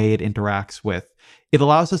and the way it interacts with, it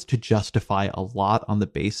allows us to justify a lot on the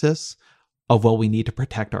basis of, well, we need to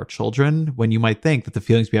protect our children, when you might think that the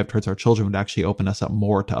feelings we have towards our children would actually open us up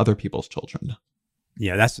more to other people's children.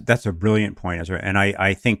 Yeah, that's a brilliant point, Ezra. And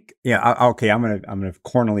I think, I'm gonna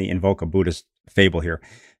cornily invoke a Buddhist fable here.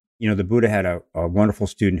 The Buddha had a wonderful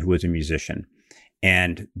student who was a musician,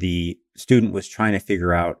 and the student was trying to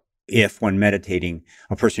figure out if, when meditating,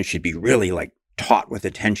 a person should be really like taut with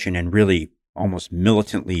attention and really almost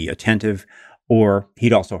militantly attentive, or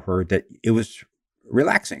he'd also heard that it was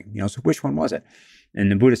relaxing, so which one was it? And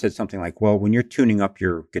the Buddha said something like, well, when you're tuning up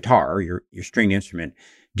your guitar, your stringed instrument,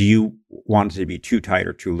 do you want it to be too tight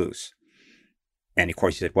or too loose? And of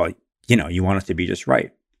course he said, well, you want it to be just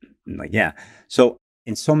right. And like, yeah. So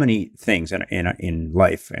in so many things in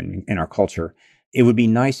life and in our culture, it would be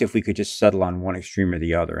nice if we could just settle on one extreme or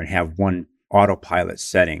the other and have one autopilot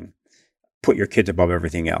setting, put your kids above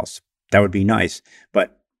everything else. That would be nice.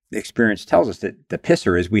 But the experience tells us that the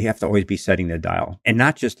pisser is we have to always be setting the dial, and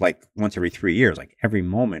not just like once every 3 years, like every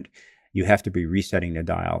moment you have to be resetting the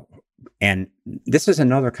dial. And this is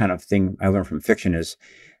another kind of thing I learned from fiction, is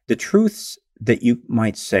the truths that you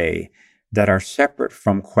might say that are separate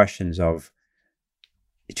from questions of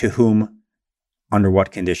to whom, under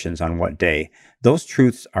what conditions, on what day. Those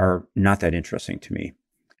truths are not that interesting to me.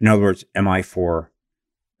 In other words, am I for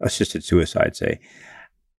assisted suicide, say?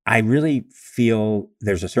 I really feel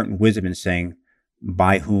there's a certain wisdom in saying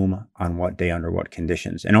by whom, on what day, under what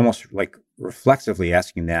conditions, and almost like reflexively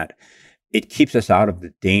asking that. It keeps us out of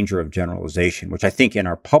the danger of generalization, which I think in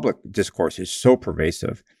our public discourse is so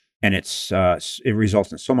pervasive, and it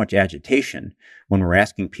results in so much agitation when we're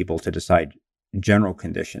asking people to decide general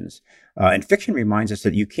conditions. And fiction reminds us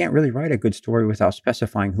that you can't really write a good story without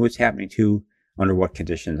specifying who it's happening to, under what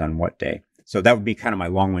conditions, on what day. So that would be kind of my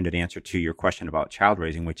long-winded answer to your question about child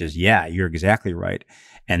raising, which is, yeah, you're exactly right.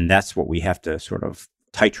 And that's what we have to sort of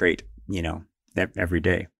titrate, every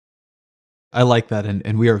day. I like that.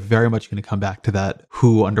 And we are very much going to come back to that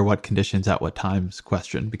who, under what conditions, at what times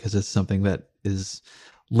question, because it's something that is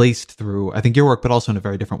laced through, I think, your work, but also in a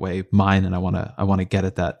very different way, mine. And I want to get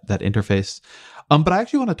at that interface. But I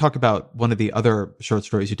actually want to talk about one of the other short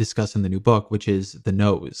stories you discuss in the new book, which is The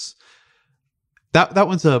Nose. That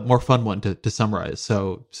one's a more fun one to summarize.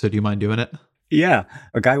 So do you mind doing it? Yeah.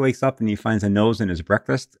 A guy wakes up and he finds a nose in his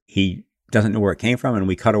breakfast. He doesn't know where it came from. And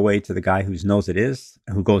we cut away to the guy whose nose it is,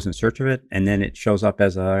 who goes in search of it. And then it shows up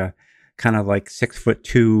as a kind of like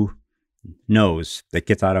 6'2" nose that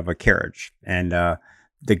gets out of a carriage. And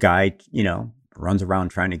the guy, runs around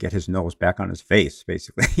trying to get his nose back on his face,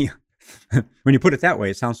 basically. When you put it that way,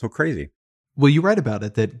 it sounds so crazy. Well, you write about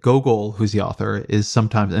it that Gogol, who's the author, is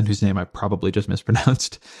sometimes, and whose name I probably just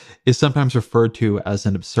mispronounced, is sometimes referred to as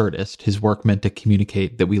an absurdist, his work meant to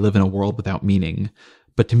communicate that we live in a world without meaning.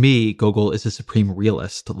 But to me, Gogol is a supreme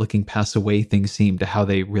realist, looking past the way things seem to how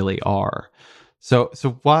they really are. So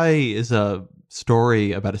why is a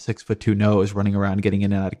story about a 6'2" nose running around getting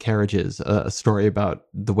in and out of carriages a story about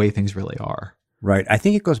the way things really are? Right. I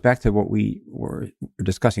think it goes back to what we were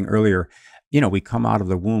discussing earlier. We come out of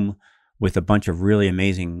the womb with a bunch of really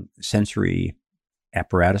amazing sensory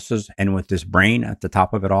apparatuses and with this brain at the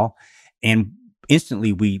top of it all. And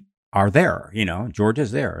instantly we are there, George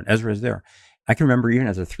is there and Ezra is there. I can remember even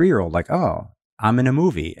as a 3-year-old, like, oh, I'm in a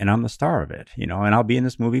movie and I'm the star of it, and I'll be in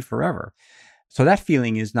this movie forever. So that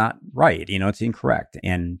feeling is not right. It's incorrect.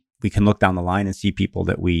 And we can look down the line and see people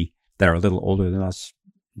that are a little older than us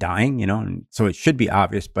dying, and so it should be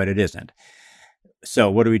obvious, but it isn't.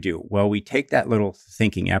 So what do? Well, we take that little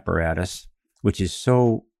thinking apparatus, which is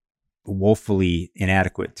so woefully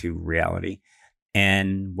inadequate to reality.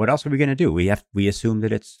 And what else are we going to do? We assume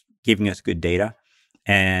that it's giving us good data,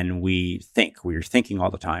 and we're thinking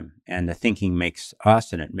all the time, and the thinking makes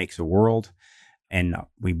us and it makes the world. And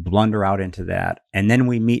we blunder out into that. And then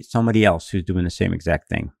we meet somebody else who's doing the same exact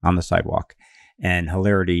thing on the sidewalk. And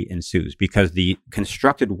hilarity ensues because the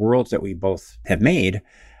constructed worlds that we both have made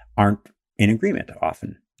aren't in agreement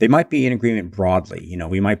often. They might be in agreement broadly.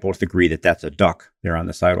 We might both agree that that's a duck there on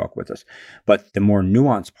the sidewalk with us. But the more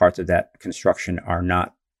nuanced parts of that construction are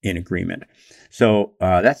not in agreement. So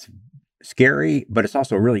that's scary, but it's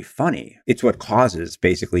also really funny. It's what causes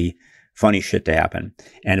basically funny shit to happen.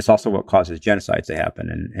 And it's also what causes genocides to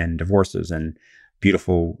happen and divorces and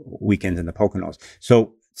beautiful weekends in the Poconos.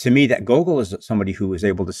 So to me, that Gogol is somebody who is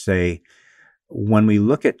able to say, when we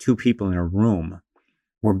look at two people in a room,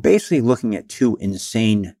 we're basically looking at two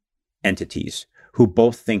insane entities who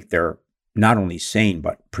both think they're not only sane,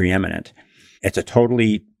 but preeminent. It's a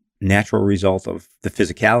totally natural result of the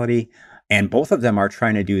physicality. And both of them are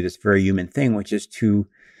trying to do this very human thing, which is to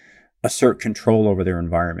assert control over their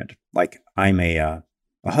environment. Like, I'm a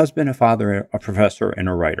husband, a father, a professor, and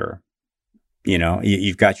a writer.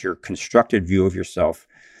 You've got your constructed view of yourself.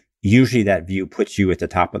 Usually that view puts you at the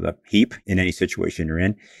top of the heap in any situation you're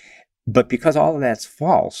in. But because all of that's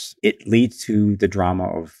false, it leads to the drama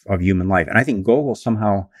of human life. And I think Gogol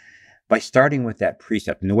somehow, by starting with that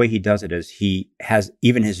precept, and the way he does it is he has,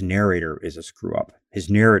 even his narrator is a screw up. His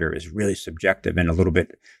narrator is really subjective and a little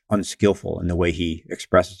bit unskillful in the way he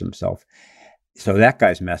expresses himself. So that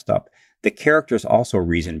guy's messed up. The characters also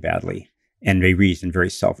reason badly, and they reason very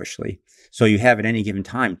selfishly. So you have at any given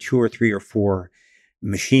time 2 or 3 or 4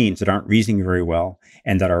 machines that aren't reasoning very well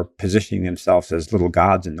and that are positioning themselves as little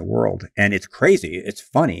gods in the world. And it's crazy. It's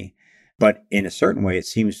funny. But in a certain way, it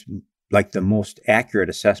seems like the most accurate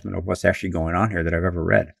assessment of what's actually going on here that I've ever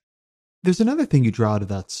read. There's another thing you draw out of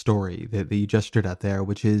that story that you gestured at there,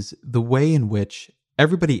 which is the way in which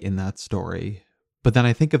everybody in that story, but then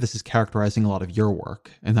I think of this as characterizing a lot of your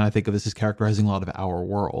work, and then I think of this as characterizing a lot of our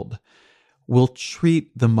world, will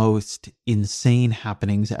treat the most insane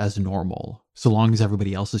happenings as normal, so long as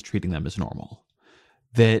everybody else is treating them as normal.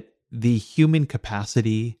 That the human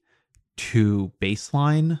capacity to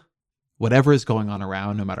baseline whatever is going on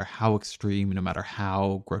around, no matter how extreme, no matter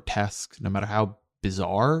how grotesque, no matter how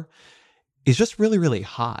bizarre, is just really, really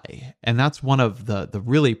high. And that's one of the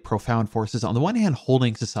really profound forces, on the one hand,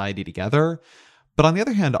 holding society together, but on the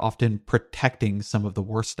other hand, often protecting some of the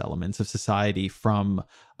worst elements of society from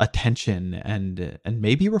attention and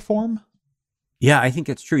maybe reform. Yeah, I think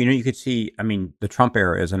it's true. You could see, the Trump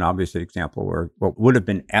era is an obvious example where what would have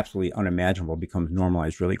been absolutely unimaginable becomes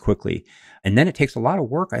normalized really quickly. And then it takes a lot of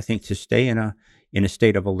work, I think, to stay in a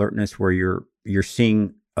state of alertness where you're you're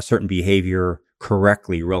seeing a certain behavior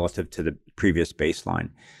correctly relative to the previous baseline.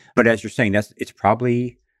 But as you're saying, it's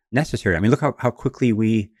probably necessary. I mean, look how quickly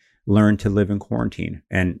we learned to live in quarantine.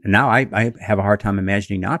 And now I have a hard time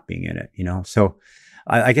imagining not being in it, So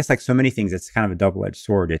I guess like so many things, it's kind of a double-edged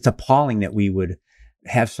sword. It's appalling that we would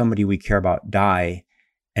have somebody we care about die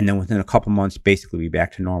and then within a couple months basically be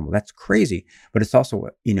back to normal. That's crazy. But it's also,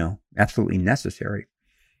 absolutely necessary.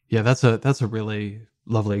 Yeah, that's a really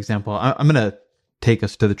lovely example. I'm going to take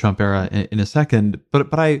us to the Trump era in a second, but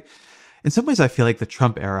in some ways I feel like the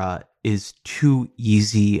Trump era is too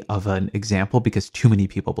easy of an example because too many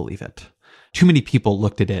people believe it. Too many people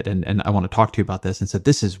looked at it, and I want to talk to you about this, and said,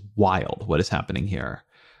 this is wild, what is happening here.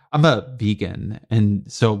 I'm a vegan,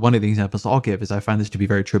 and so one of the examples I'll give is I find this to be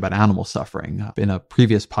very true about animal suffering. In a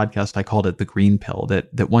previous podcast, I called it the green pill,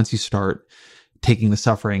 that once you start taking the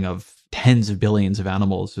suffering of tens of billions of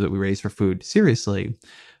animals that we raise for food seriously,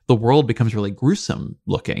 the world becomes really gruesome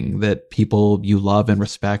looking, that people you love and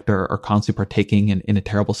respect are constantly partaking in a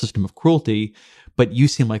terrible system of cruelty, but you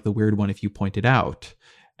seem like the weird one if you point it out.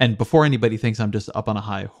 And before anybody thinks I'm just up on a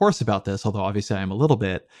high horse about this, although obviously I am a little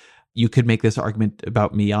bit, you could make this argument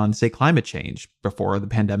about me on, say, climate change. Before the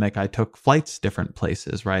pandemic, I took flights different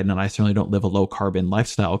places, right? And I certainly don't live a low carbon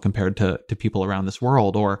lifestyle compared to people around this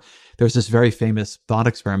world. Or there's this very famous thought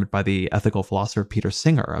experiment by the ethical philosopher Peter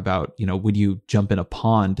Singer about, would you jump in a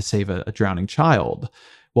pond to save a drowning child?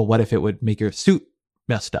 Well, what if it would make your suit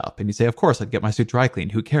messed up? And you say, of course, I'd get my suit dry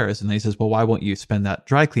cleaned. Who cares? And then he says, well, why won't you spend that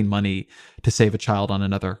dry clean money to save a child on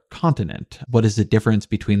another continent? What is the difference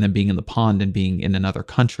between them being in the pond and being in another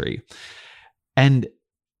country? And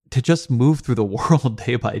to just move through the world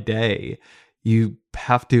day by day, you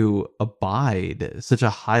have to abide such a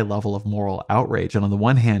high level of moral outrage. And on the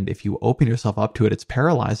one hand, if you open yourself up to it, it's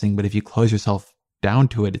paralyzing. But if you close yourself down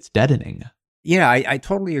to it, it's deadening. Yeah, I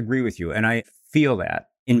totally agree with you. And I feel that.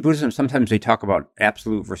 In Buddhism, sometimes they talk about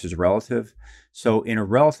absolute versus relative. So in a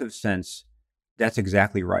relative sense, that's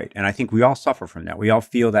exactly right. And I think we all suffer from that. We all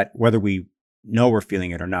feel that, whether we know we're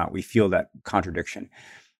feeling it or not, we feel that contradiction.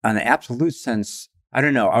 On the absolute sense, I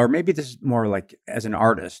don't know, or maybe this is more like as an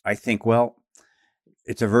artist, I think, well,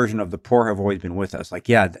 it's a version of the poor have always been with us. Like,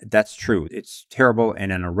 yeah, that's true. It's terrible.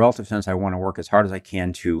 And in a relative sense, I want to work as hard as I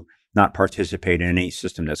can to not participate in any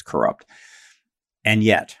system that's corrupt. And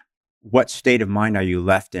yet, what state of mind are you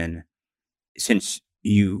left in since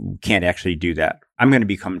you can't actually do that? I'm going to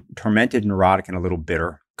become tormented, neurotic, and a little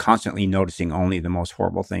bitter, constantly noticing only the most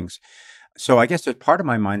horrible things. So I guess there's part of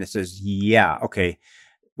my mind that says, yeah, okay,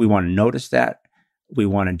 we want to notice that. We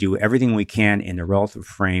want to do everything we can in the relative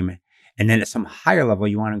frame. And then at some higher level,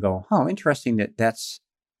 you want to go, oh, interesting that that's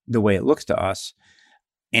the way it looks to us.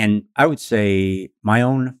 And I would say my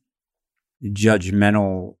own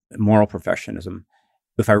judgmental moral perfectionism,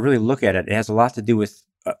 if I really look at it, it has a lot to do with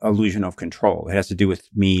illusion of control. It has to do with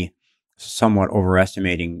me somewhat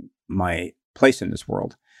overestimating my place in this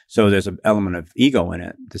world. So there's an element of ego in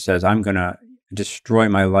it that says I'm going to destroy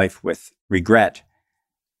my life with regret,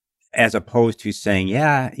 as opposed to saying,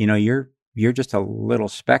 yeah, you're just a little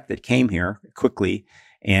speck that came here quickly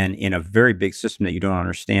and in a very big system that you don't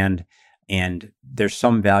understand. And there's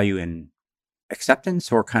some value in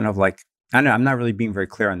acceptance, or kind of like, I don't know, I'm not really being very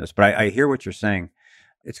clear on this, but I hear what you're saying.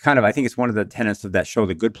 It's kind of, I think it's one of the tenets of that show,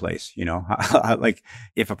 The Good Place, like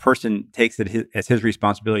if a person takes it as his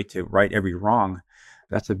responsibility to right every wrong,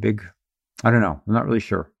 that's a big, I don't know. I'm not really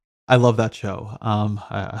sure. I love that show. I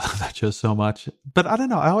love that show so much, but I don't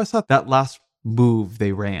know. I always thought that last move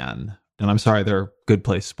they ran, and I'm sorry, there are Good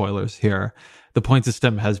Place spoilers here. The point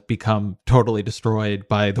system has become totally destroyed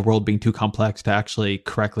by the world being too complex to actually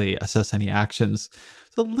correctly assess any actions.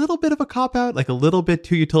 It's a little bit of a cop-out, like a little bit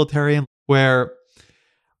too utilitarian, where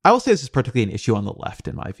I will say this is particularly an issue on the left,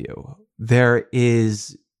 in my view. There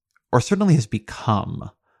is, or certainly has become,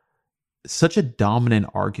 such a dominant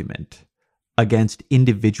argument against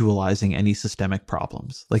individualizing any systemic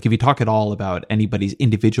problems. Like if you talk at all about anybody's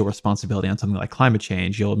individual responsibility on something like climate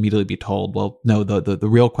change, you'll immediately be told, well, no, the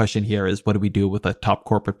real question here is what do we do with the top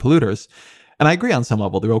corporate polluters? And I agree on some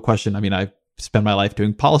level. The real question, I mean, I spend my life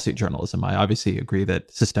doing policy journalism. I obviously agree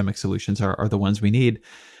that systemic solutions are the ones we need.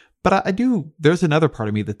 But there's another part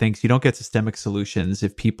of me that thinks you don't get systemic solutions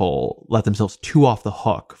if people let themselves too off the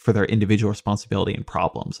hook for their individual responsibility and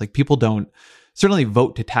problems. Like people don't certainly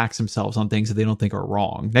vote to tax themselves on things that they don't think are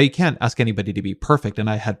wrong. Now, you can't ask anybody to be perfect. And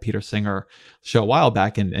I had Peter Singer show a while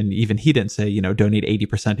back, and even he didn't say, donate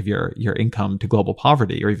 80% of your income to global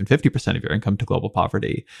poverty, or even 50% of your income to global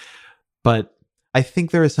poverty. But I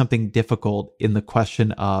think there is something difficult in the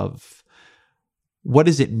question of, what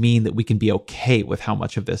does it mean that we can be okay with how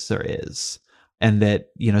much of this there is? and that,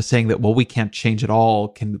 saying that, well, we can't change it all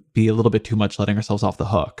can be a little bit too much, letting ourselves off the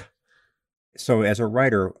hook. So as a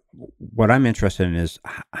writer, what I'm interested in is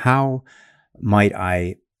how might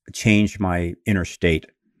I change my inner state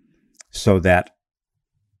so that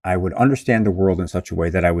I would understand the world in such a way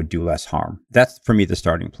that I would do less harm. That's, for me, the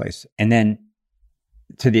starting place. And then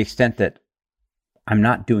to the extent that I'm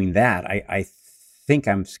not doing that, I think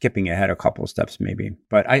I'm skipping ahead a couple of steps maybe.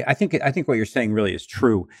 But I think what you're saying really is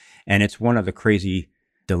true. And it's one of the crazy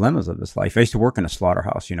dilemmas of this life. I used to work in a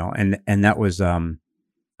slaughterhouse, and that was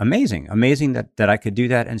amazing that I could do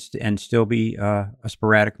that and still be a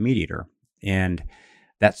sporadic meat eater. And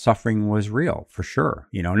that suffering was real for sure.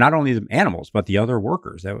 Not only the animals, but the other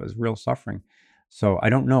workers. That was real suffering. So I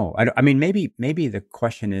don't know. I mean, maybe the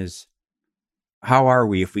question is, how are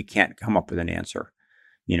we if we can't come up with an answer?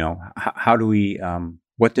 How do we?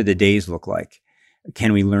 What do the days look like?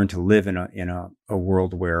 Can we learn to live in a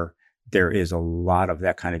world where there is a lot of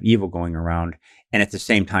that kind of evil going around, and at the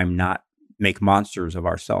same time not make monsters of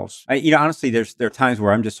ourselves? Honestly, there are times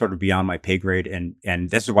where I'm just sort of beyond my pay grade, and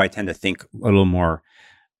this is why I tend to think a little more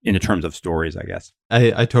in the terms of stories, I guess.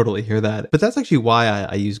 I totally hear that. But that's actually why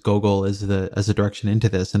I use Gogol as a direction into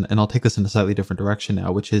this. And I'll take this in a slightly different direction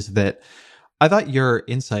now, which is that I thought your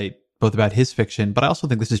insight, both about his fiction, but I also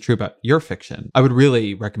think this is true about your fiction. I would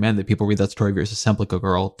really recommend that people read that story of yours, Semplica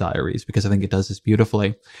Girl Diaries, because I think it does this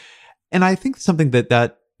beautifully. And I think something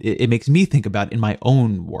that it makes me think about in my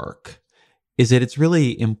own work is that it's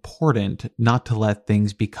really important not to let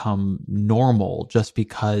things become normal just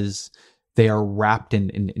because they are wrapped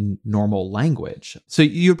in normal language. So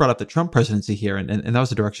you brought up the Trump presidency here, and that was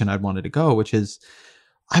the direction I'd wanted to go, which is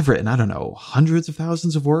I've written, I don't know, hundreds of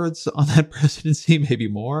thousands of words on that presidency, maybe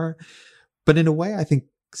more. But in a way, I think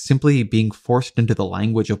simply being forced into the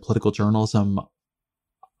language of political journalism,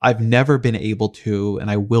 I've never been able to, and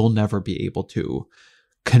I will never be able to,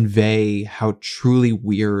 convey how truly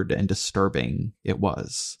weird and disturbing it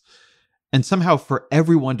was. And somehow for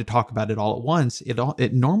everyone to talk about it all at once, it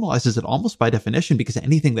normalizes it almost by definition, because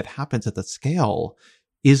anything that happens at that scale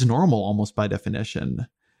is normal almost by definition.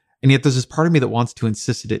 And yet there's this part of me that wants to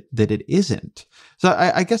insist that it isn't. So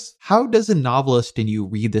I guess, how does a novelist in you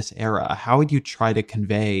read this era? How would you try to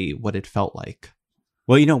convey what it felt like?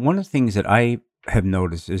 Well, one of the things that I have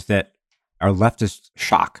noticed is that our leftist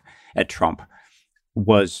shock at Trump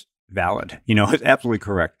was valid. It's absolutely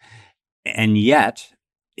correct. And yet,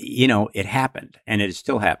 it happened, and it is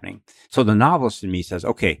still happening. So the novelist in me says,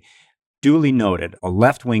 okay, duly noted, a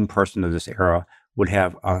left-wing person of this era would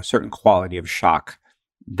have a certain quality of shock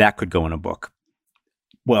that could go in a book.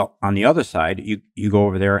 Well, on the other side, you go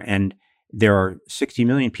over there, and there are 60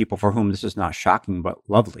 million people for whom this is not shocking, but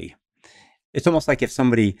lovely. It's almost like if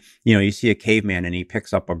somebody, you see a caveman and he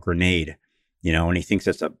picks up a grenade, and he thinks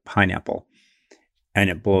it's a pineapple, and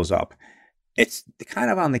it blows up. It's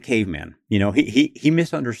kind of on the caveman. He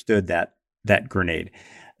misunderstood that grenade.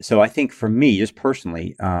 So I think for me, just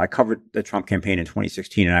personally, I covered the Trump campaign in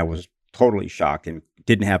 2016, and I was totally shocked and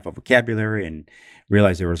didn't have a vocabulary and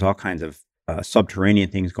realized there was all kinds of subterranean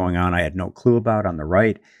things going on I had no clue about on the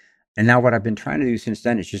right. And now what I've been trying to do since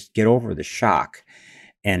then is just get over the shock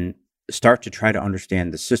and start to try to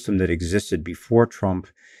understand the system that existed before Trump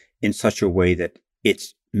in such a way that it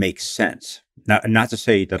makes sense. Not to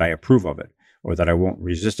say that I approve of it or that I won't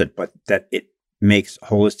resist it, but that it makes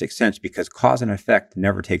holistic sense, because cause and effect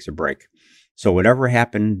never takes a break. So whatever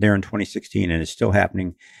happened there in 2016 and is still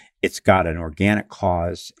happening, it's got an organic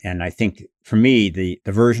cause. And I think for me, the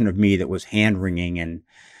version of me that was hand-wringing and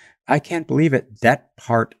I can't believe it, that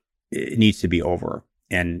part needs to be over.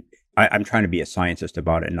 And I'm trying to be a scientist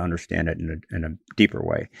about it and understand it in a deeper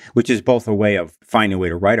way, which is both a way of finding a way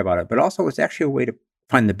to write about it, but also it's actually a way to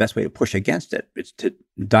find the best way to push against it.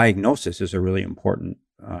 Diagnosis is a really important,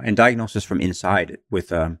 and diagnosis from inside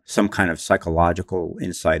with some kind of psychological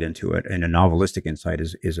insight into it, and a novelistic insight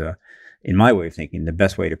is in my way of thinking, the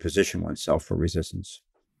best way to position oneself for resistance.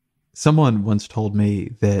 Someone once told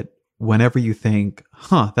me that whenever you think,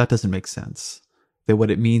 that doesn't make sense, that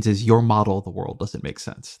what it means is your model of the world doesn't make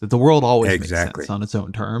sense, that the world always makes sense on its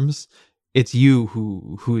own terms. It's you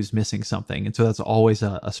who is missing something. And so that's always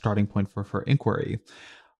a starting point for inquiry.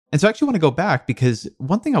 And so I actually want to go back, because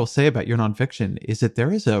one thing I will say about your nonfiction is that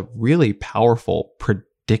there is a really powerful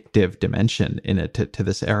predictive dimension in it to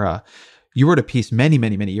this era. You wrote a piece many,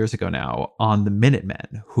 many, many years ago now on the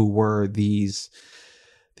Minutemen, who were this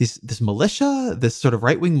militia, this sort of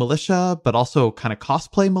right-wing militia, but also kind of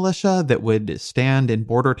cosplay militia that would stand in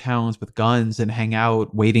border towns with guns and hang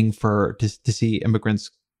out waiting to see immigrants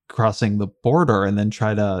crossing the border and then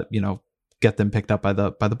try to, get them picked up by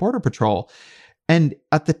the border patrol. And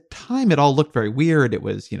at the time, it all looked very weird. It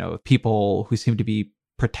was, people who seemed to be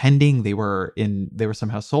pretending they were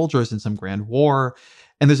somehow soldiers in some grand war.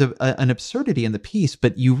 And there's an absurdity in the piece,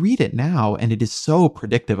 but you read it now and it is so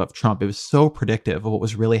predictive of Trump. It was so predictive of what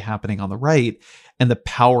was really happening on the right and the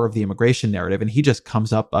power of the immigration narrative. And he just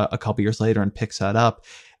comes up a couple years later and picks that up.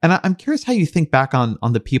 And I'm curious how you think back on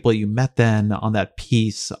the people you met then, on that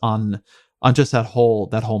piece, on just that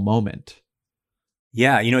whole moment.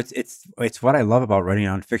 Yeah, it's what I love about writing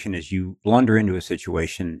nonfiction is you blunder into a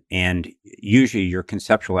situation and usually your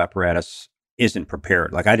conceptual apparatus isn't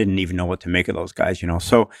prepared. Like I didn't even know what to make of those guys,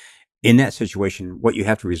 So in that situation, what you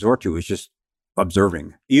have to resort to is just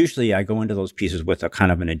observing. Usually I go into those pieces with a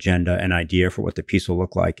kind of an agenda, an idea for what the piece will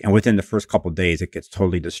look like. And within the first couple of days, it gets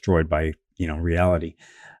totally destroyed by, reality.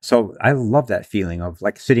 So I love that feeling of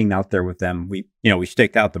like sitting out there with them. We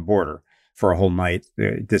staked out the border for a whole night.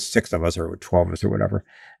 There's 6 of us or 12 of us or whatever.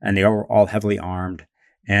 And they were all heavily armed.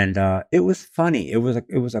 And it was funny. It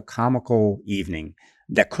was a comical evening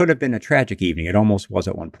that could have been a tragic evening. It almost was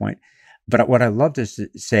at one point. But what I loved is to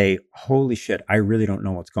say, holy shit, I really don't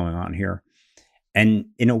know what's going on here. And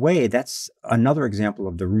in a way, that's another example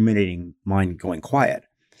of the ruminating mind going quiet.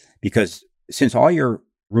 Because since all your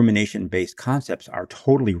rumination-based concepts are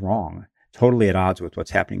totally wrong, totally at odds with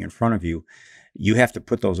what's happening in front of you, you have to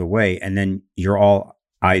put those away. And then you're all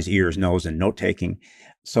eyes, ears, nose, and note-taking.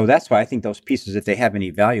 So that's why I think those pieces, if they have any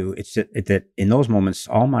value, it's that in those moments,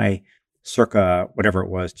 all my circa, whatever it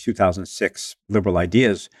was, 2006 liberal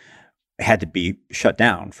ideas had to be shut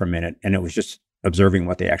down for a minute. And it was just observing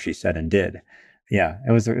what they actually said and did. Yeah,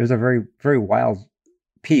 it was a very, very wild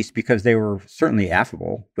piece because they were certainly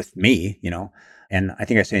affable with me, And I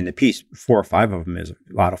think I say in the piece, 4 or 5 of them is a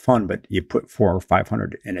lot of fun, but you put 400 or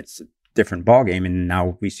 500 and it's a different ballgame. And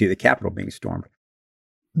now we see the Capitol being stormed.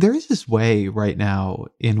 There is this way right now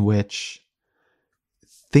in which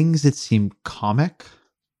things that seem comic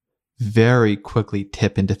very quickly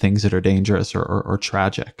tip into things that are dangerous or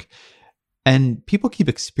tragic. And people keep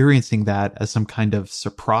experiencing that as some kind of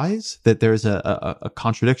surprise, that there's a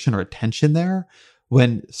contradiction or a tension there,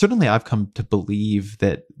 when certainly I've come to believe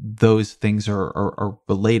that those things are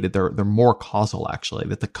related. They're more causal, actually,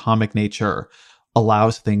 that the comic nature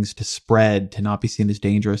allows things to spread, to not be seen as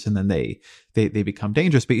dangerous, and then they become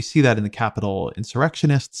dangerous. But you see that in the Capitol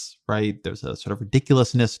insurrectionists, right? There's a sort of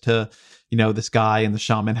ridiculousness to, this guy in the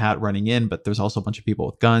shaman hat running in, but there's also a bunch of people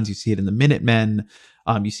with guns. You see it in the Minutemen.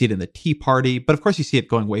 You see it in the Tea Party, but of course you see it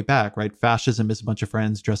going way back, right? Fascism is a bunch of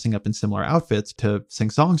friends dressing up in similar outfits to sing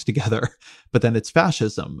songs together, but then it's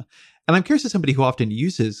fascism. And I'm curious, as somebody who often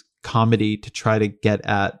uses comedy to try to get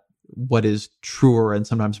at what is truer and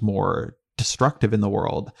sometimes more destructive in the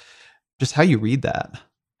world, just how you read that.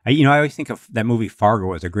 I always think of that movie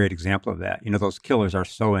Fargo as a great example of that. Those killers are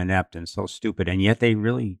so inept and so stupid, and yet they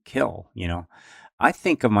really kill, I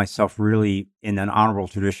think of myself really in an honorable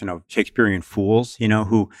tradition of Shakespearean fools,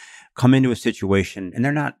 who come into a situation and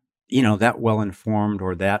they're not, that well informed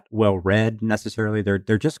or that well read necessarily.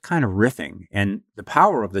 They're just kind of riffing. And the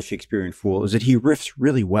power of the Shakespearean fool is that he riffs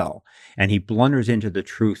really well and he blunders into the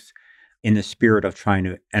truth in the spirit of trying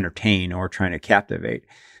to entertain or trying to captivate.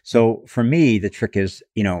 So for me, the trick is,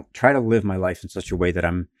 try to live my life in such a way that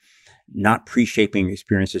I'm not pre-shaping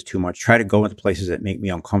experiences too much. Try to go into places that make me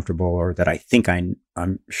uncomfortable or that I think I'm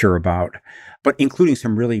sure about, but including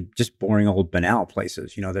some really just boring old banal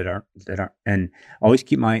places, that are, and always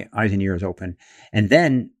keep my eyes and ears open. And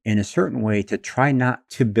then in a certain way to try not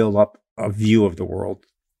to build up a view of the world.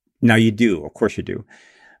 Now you do, of course you do,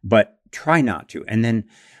 but try not to. And then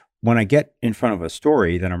when I get in front of a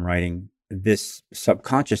story that I'm writing, this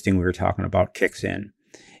subconscious thing we were talking about kicks in.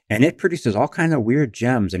 And it produces all kinds of weird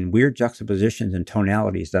gems and weird juxtapositions and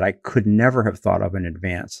tonalities that I could never have thought of in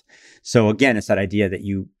advance. So again, it's that idea that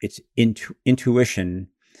it's intuition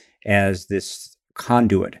as this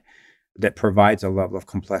conduit that provides a level of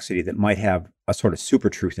complexity that might have a sort of super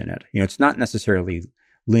truth in it. It's not necessarily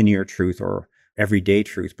linear truth or everyday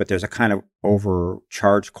truth, but there's a kind of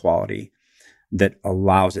overcharged quality that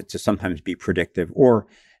allows it to sometimes be predictive. Or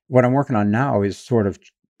what I'm working on now is sort of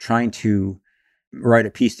trying to write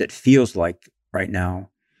a piece that feels like right now.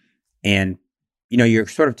 And, you're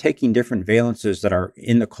sort of taking different valences that are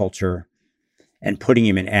in the culture and putting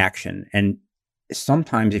them in action. And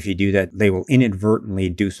sometimes if you do that, they will inadvertently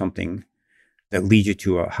do something that leads you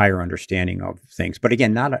to a higher understanding of things. But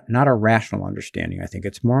again, not a rational understanding. I think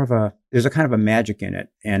it's more there's a kind of a magic in it.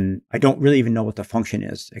 And I don't really even know what the function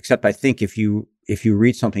is, except I think if you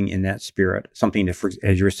read something in that spirit, something that,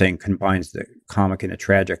 as you were saying, combines the comic and the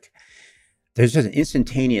tragic, there's just an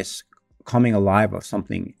instantaneous coming alive of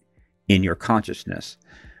something in your consciousness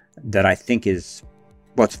that I think is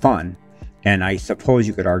what's fun. And I suppose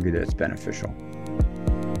you could argue that it's beneficial.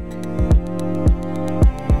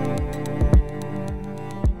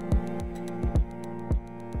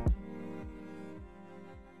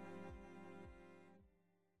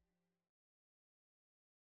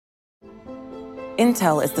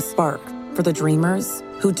 Intel is the spark for the dreamers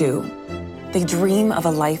who do. They dream of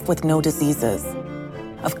a life with no diseases,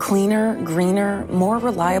 of cleaner, greener, more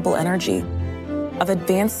reliable energy, of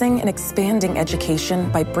advancing and expanding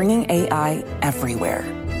education by bringing AI everywhere.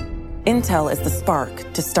 Intel is the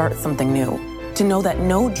spark to start something new, to know that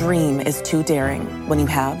no dream is too daring when you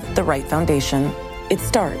have the right foundation. It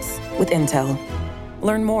starts with Intel.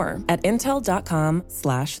 Learn more at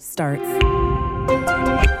intel.com/starts.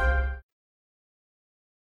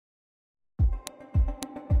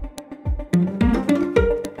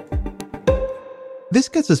 This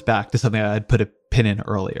gets us back to something I had put a pin in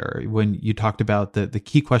earlier when you talked about the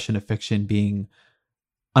key question of fiction being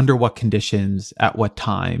under what conditions, at what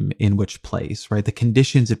time, in which place, right? The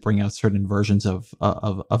conditions that bring out certain versions of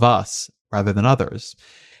us rather than others.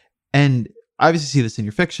 And I obviously see this in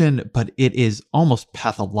your fiction, but it is almost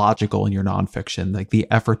pathological in your nonfiction, like the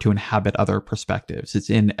effort to inhabit other perspectives. It's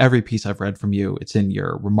in every piece I've read from you. It's in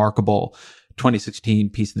your remarkable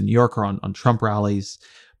 2016 piece in the New Yorker on Trump rallies.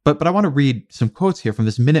 But I want to read some quotes here from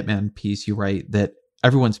this Minuteman piece you write that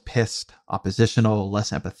everyone's pissed, oppositional, less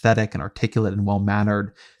empathetic and articulate and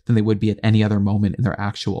well-mannered than they would be at any other moment in their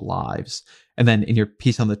actual lives. And then in your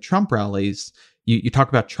piece on the Trump rallies, you talk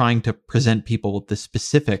about trying to present people with the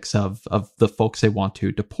specifics of the folks they want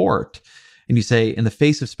to deport. And you say, in the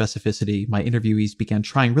face of specificity, my interviewees began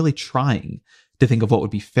really trying to think of what would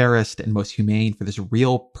be fairest and most humane for this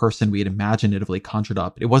real person we had imaginatively conjured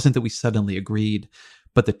up. It wasn't that we suddenly agreed,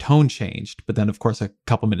 but the tone changed. But then, of course, a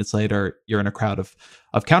couple minutes later, you're in a crowd of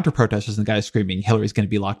counter-protesters and the guy is screaming, Hillary's going to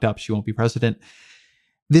be locked up. She won't be president.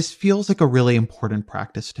 This feels like a really important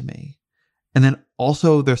practice to me. And then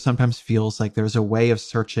also there sometimes feels like there's a way of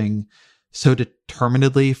searching so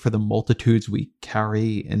determinedly for the multitudes we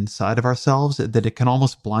carry inside of ourselves that it can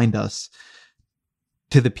almost blind us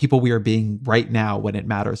to the people we are being right now when it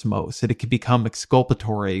matters most. That it can become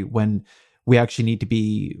exculpatory when we actually need to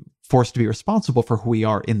be forced to be responsible for who we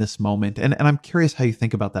are in this moment. And I'm curious how you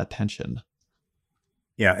think about that tension.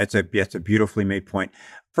 Yeah, it's a beautifully made point.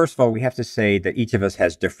 First of all, we have to say that each of us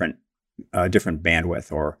has different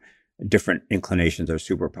bandwidth or different inclinations or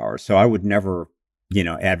superpowers. So I would never,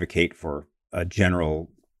 advocate for a general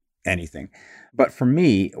anything. But for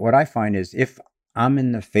me, what I find is if I'm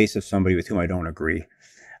in the face of somebody with whom I don't agree,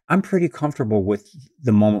 I'm pretty comfortable with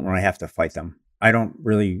the moment when I have to fight them. I don't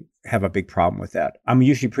really have a big problem with that. I'm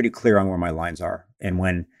usually pretty clear on where my lines are and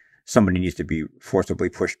when somebody needs to be forcibly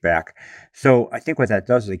pushed back. So I think what that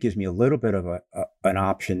does is it gives me a little bit of an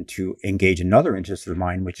option to engage another interest of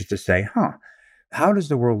mine, which is to say, how does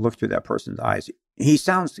the world look through that person's eyes? He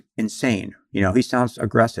sounds insane. He sounds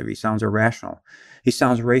aggressive. He sounds irrational. He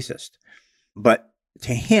sounds racist. But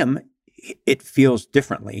to him, it feels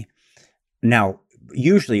differently. Now,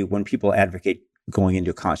 usually when people advocate going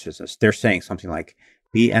into consciousness, they're saying something like,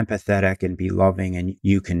 be empathetic and be loving and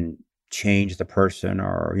you can change the person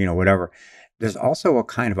or, whatever. There's also a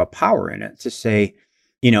kind of a power in it to say,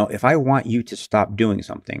 if I want you to stop doing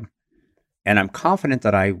something and I'm confident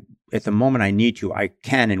that at the moment I need to, I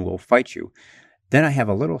can and will fight you, then I have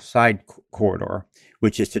a little side corridor,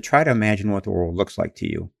 which is to try to imagine what the world looks like to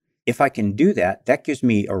you. If I can do that, that gives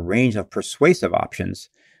me a range of persuasive options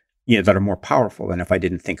that are more powerful than if I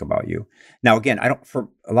didn't think about you. Now, again, for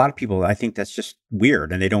a lot of people, I think that's just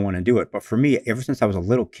weird and they don't want to do it. But for me, ever since I was a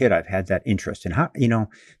little kid, I've had that interest in how,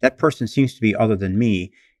 that person seems to be other than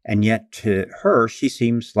me. And yet to her, she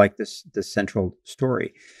seems like the central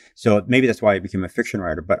story. So maybe that's why I became a fiction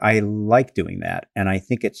writer, but I like doing that. And I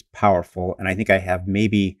think it's powerful. And I think I have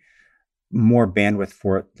maybe more bandwidth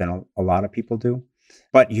for it than a lot of people do.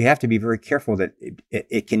 But you have to be very careful that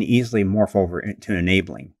it can easily morph over into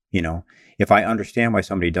enabling. If I understand why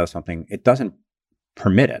somebody does something, it doesn't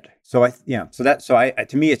permit it. So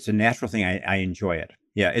to me, it's a natural thing. I enjoy it.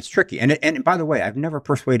 Yeah, it's tricky. And by the way, I've never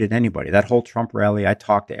persuaded anybody. That whole Trump rally, I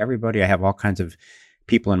talk to everybody. I have all kinds of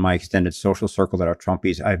people in my extended social circle that are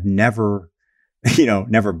Trumpies. I've never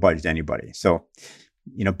budged anybody. So,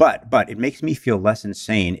 but it makes me feel less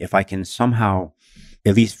insane if I can somehow,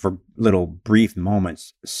 at least for little brief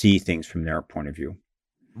moments, see things from their point of view.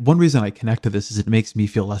 One reason I connect to this is it makes me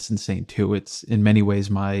feel less insane too. It's in many ways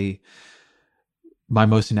my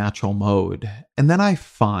most natural mode. And then I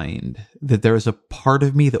find that there's a part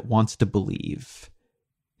of me that wants to believe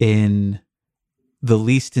in the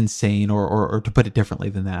least insane, or to put it differently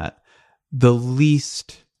than that, the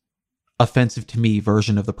least offensive to me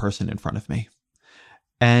version of the person in front of me.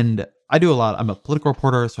 And I do a lot. I'm a political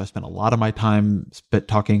reporter, so I spend a lot of my time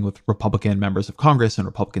talking with Republican members of Congress and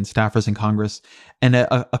Republican staffers in Congress. And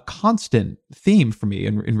a constant theme for me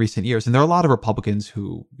in recent years, and there are a lot of Republicans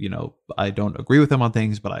who, I don't agree with them on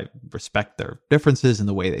things, but I respect their differences in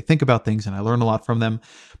the way they think about things, and I learn a lot from them.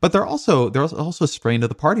 But there's also a strain of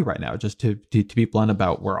the party right now, just to be blunt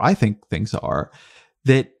about where I think things are,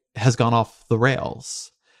 that has gone off the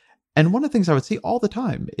rails. And one of the things I would see all the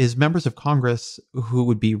time is members of Congress who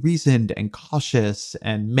would be reasoned and cautious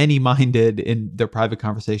and many-minded in their private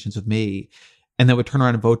conversations with me, and then would turn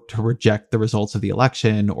around and vote to reject the results of the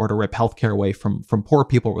election or to rip healthcare away from poor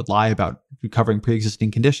people, would lie about recovering pre-existing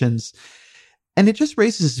conditions. And it just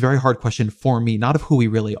raises this very hard question for me, not of who we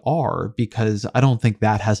really are, because I don't think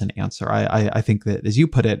that has an answer. I think that, as you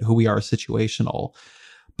put it, who we are is situational.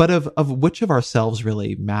 But of which of ourselves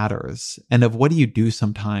really matters, and of what do you do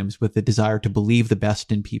sometimes with the desire to believe the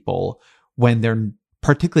best in people when they're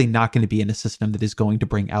particularly not going to be in a system that is going to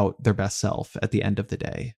bring out their best self at the end of the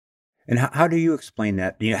day. And how do you explain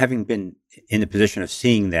that? Having been in the position of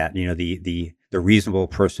seeing that, the reasonable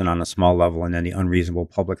person on a small level and then the unreasonable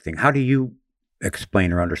public thing, how do you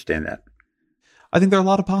explain or understand that? I think there are a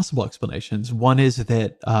lot of possible explanations. One is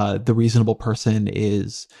that the reasonable person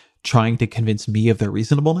is trying to convince me of their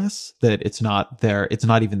reasonableness, that it's not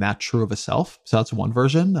even that true of a self. So that's one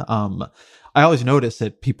version. I always notice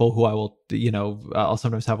that people who I will, I'll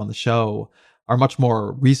sometimes have on the show are much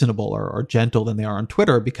more reasonable or gentle than they are on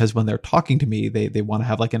Twitter, because when they're talking to me, they want to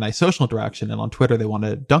have like a nice social interaction, and on Twitter, they want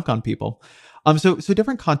to dunk on people. So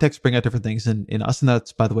different contexts bring out different things in us, and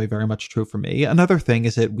that's, by the way, very much true for me. Another thing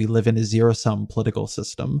is that we live in a zero-sum political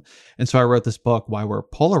system, and so I wrote this book, Why We're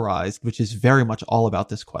Polarized, which is very much all about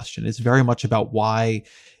this question. It's very much about why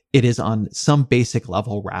it is on some basic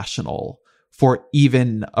level rational for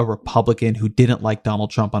even a Republican who didn't like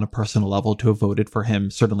Donald Trump on a personal level to have voted for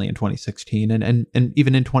him, certainly in 2016 and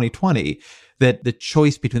even in 2020, that the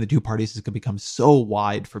choice between the two parties is going to become so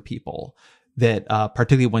wide for people that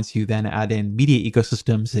particularly once you then add in media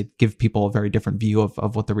ecosystems that give people a very different view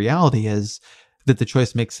of what the reality is, that the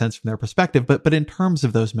choice makes sense from their perspective. But in terms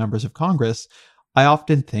of those members of Congress, I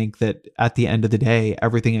often think that at the end of the day,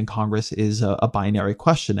 everything in Congress is a binary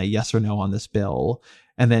question, a yes or no on this bill.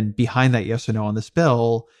 And then behind that yes or no on this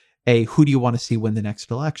bill, who do you want to see win the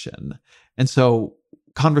next election? And so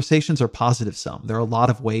conversations are positive sum. There are a lot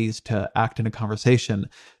of ways to act in a conversation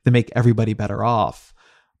that make everybody better off.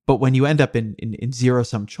 But when you end up in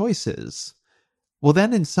zero-sum choices, well,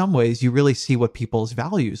 then in some ways you really see what people's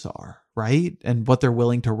values are, right? And what they're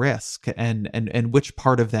willing to risk and which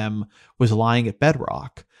part of them was lying at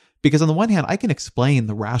bedrock. Because on the one hand, I can explain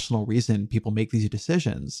the rational reason people make these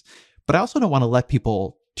decisions, but I also don't want to let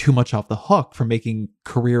people too much off the hook for making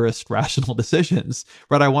careerist rational decisions,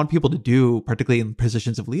 right? I want people to do, particularly in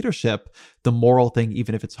positions of leadership, the moral thing,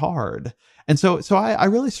 even if it's hard. And so I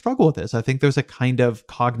really struggle with this. I think there's a kind of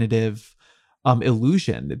cognitive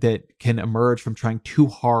illusion that can emerge from trying too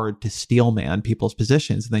hard to steelman people's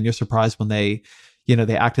positions. And then you're surprised when they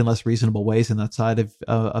act in less reasonable ways in that side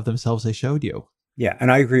of themselves they showed you. Yeah,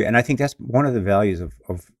 and I agree. And I think that's one of the values of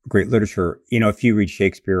great literature. If you read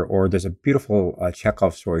Shakespeare, or there's a beautiful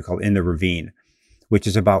Chekhov story called In the Ravine, which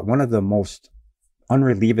is about one of the most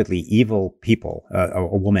unrelievedly evil people, a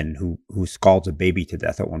woman who scalds a baby to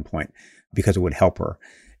death at one point because it would help her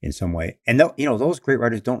in some way. And those great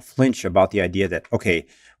writers don't flinch about the idea that, okay,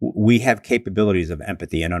 we have capabilities of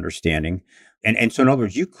empathy and understanding. And so in other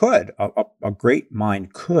words, you could, a great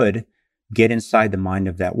mind could get inside the mind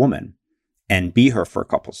of that woman and be her for a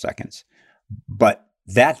couple seconds. But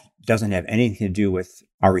that doesn't have anything to do with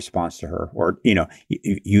our response to her, or,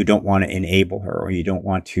 you don't want to enable her, or you don't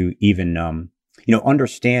want to even,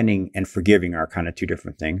 understanding and forgiving are kind of two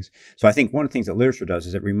different things. So I think one of the things that literature does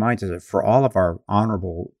is it reminds us that for all of our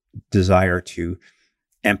honorable desire to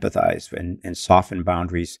empathize and soften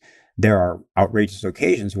boundaries, there are outrageous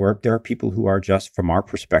occasions where there are people who are just, from our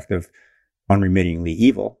perspective, unremittingly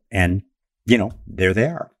evil. And, there they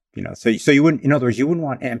are. So you wouldn't, in other words, you wouldn't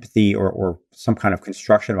want empathy or some kind of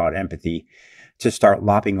construction about empathy to start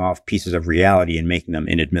lopping off pieces of reality and making them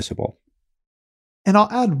inadmissible. And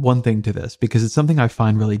I'll add one thing to this, because it's something I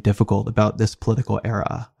find really difficult about this political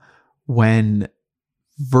era, when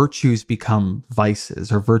virtues become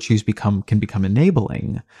vices or virtues can become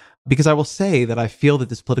enabling. Because I will say that I feel that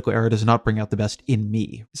this political era does not bring out the best in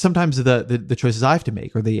me. Sometimes the choices I have to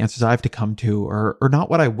make or the answers I have to come to are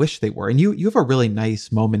not what I wish they were. And you have a really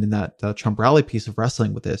nice moment in that Trump rally piece of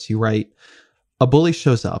wrestling with this. You write, a bully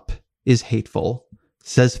shows up, is hateful,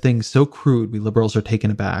 says things so crude we liberals are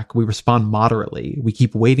taken aback. We respond moderately. We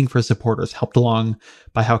keep waiting for supporters, helped along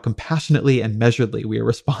by how compassionately and measuredly we are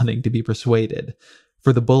responding to be persuaded.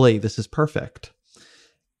 For the bully, this is perfect.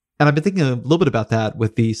 And I've been thinking a little bit about that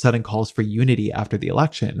with the sudden calls for unity after the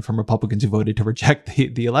election from Republicans who voted to reject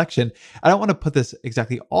the election. I don't want to put this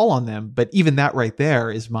exactly all on them, but even that right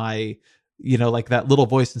there is my, like that little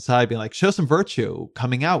voice inside being like, show some virtue,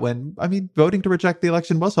 coming out when, voting to reject the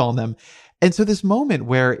election was all on them. And so this moment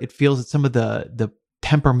where it feels that some of the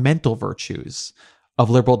temperamental virtues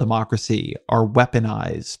of liberal democracy are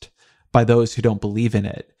weaponized by those who don't believe in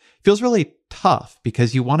it feels really tough,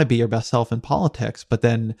 because you want to be your best self in politics, but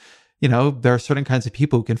then, there are certain kinds of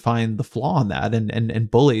people who can find the flaw in that,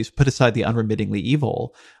 and bullies, put aside the unremittingly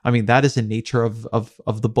evil. That is the nature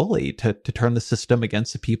of the bully, to turn the system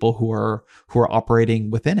against the people who are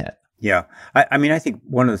operating within it. Yeah. I think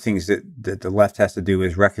one of the things that the left has to do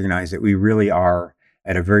is recognize that we really are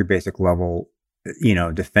at a very basic level,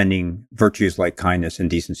 defending virtues like kindness and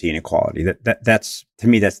decency and equality. That's, to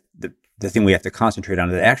me, that's the thing we have to concentrate on,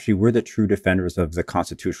 that actually we're the true defenders of the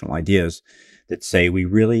constitutional ideas that say we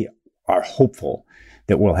really are hopeful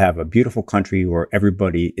that we'll have a beautiful country where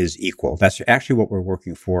everybody is equal. That's actually what we're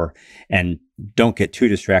working for. And don't get too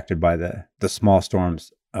distracted by the small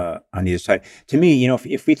storms on the other side. To me,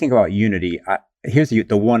 if we think about unity, here's the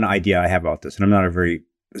one idea I have about this, and I'm not a very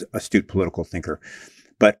astute political thinker,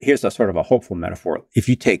 but here's a sort of a hopeful metaphor. If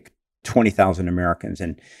you take 20,000 Americans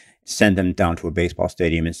and send them down to a baseball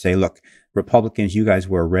stadium and say, look, Republicans, you guys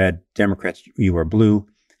wear red, Democrats, you wear blue.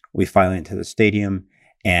 We file into the stadium,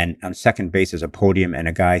 and on second base is a podium, and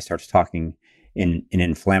a guy starts talking in an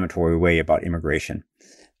inflammatory way about immigration.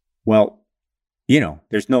 Well,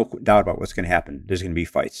 there's no doubt about what's going to happen. There's going to be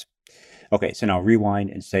fights. Okay, so now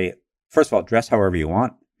rewind and say, first of all, dress however you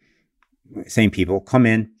want. Same people, come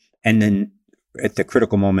in, and then at the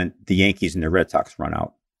critical moment, the Yankees and the Red Sox run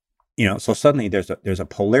out. So suddenly there's a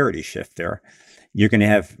polarity shift there. You're going to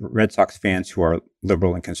have Red Sox fans who are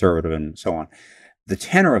liberal and conservative and so on. The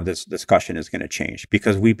tenor of this discussion is going to change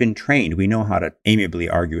because we've been trained. We know how to amiably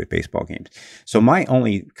argue at baseball games. So my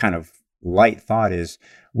only kind of light thought is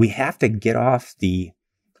we have to get off the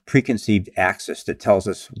preconceived axis that tells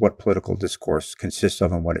us what political discourse consists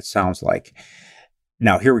of and what it sounds like.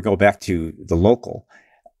 Now, here we go back to the local.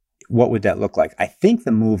 What would that look like? I think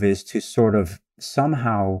the move is to sort of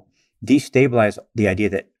somehow destabilize the idea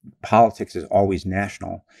that politics is always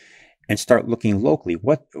national and start looking locally.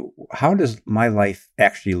 How does my life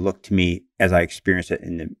actually look to me as I experience it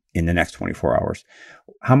in the next 24 hours?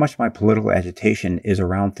 How much my political agitation is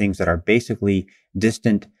around things that are basically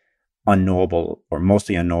distant, unknowable, or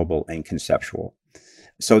mostly unknowable and conceptual.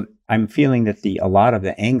 So I'm feeling that a lot of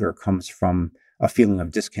the anger comes from a feeling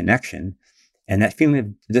of disconnection, and that feeling of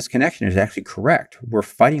disconnection is actually correct. We're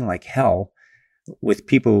fighting like hell with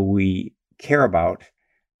people we care about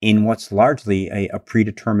in what's largely a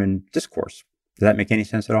predetermined discourse. Does that make any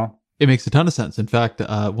sense at all? It makes a ton of sense. In fact,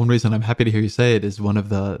 one reason I'm happy to hear you say it is one of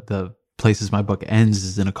the places my book ends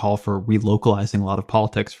is in a call for relocalizing a lot of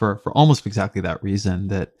politics for almost exactly that reason,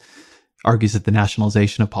 that argues that the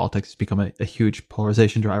nationalization of politics has become a huge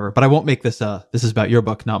polarization driver. But I won't make this this is about your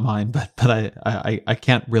book, not mine, but I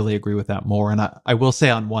can't really agree with that more. And I will say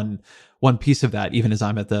on one piece of that, even as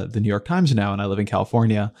I'm at the New York Times now and I live in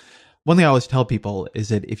California, one thing I always tell people is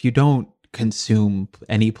that if you don't consume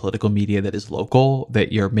any political media that is local,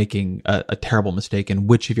 that you're making a terrible mistake in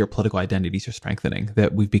which of your political identities you're strengthening.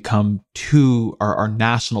 That we've become our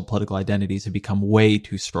national political identities have become way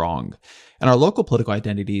too strong. And our local political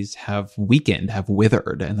identities have weakened, have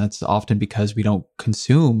withered. And that's often because we don't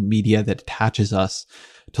consume media that attaches us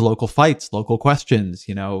to local fights, local questions.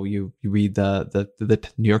 You read the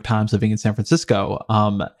New York Times living in San Francisco.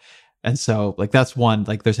 And so that's one,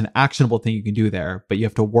 there's an actionable thing you can do there, but you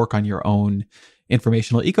have to work on your own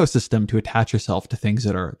informational ecosystem to attach yourself to things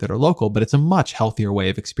that are local. But it's a much healthier way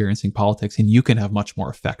of experiencing politics, and you can have much more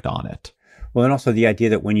effect on it. Well, and also the idea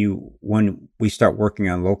that when we start working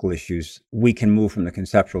on local issues, we can move from the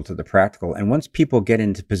conceptual to the practical. And once people get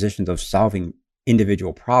into positions of solving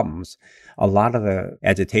individual problems, a lot of the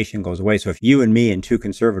agitation goes away. So if you and me and two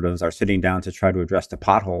conservatives are sitting down to try to address the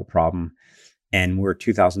pothole problem, and we're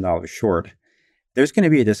 $2,000 short, there's going to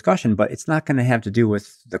be a discussion, but it's not going to have to do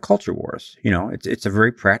with the culture wars. It's a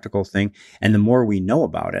very practical thing. And the more we know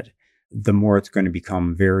about it, the more it's going to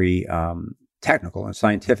become very technical and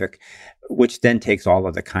scientific, which then takes all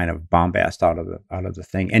of the kind of bombast out of the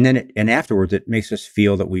thing. And then afterwards, it makes us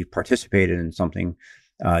feel that we've participated in something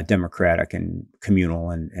democratic and communal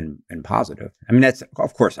and positive. I mean, that's,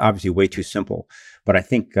 of course, obviously way too simple. But I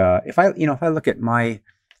think if I look at my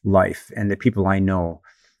life and the people I know,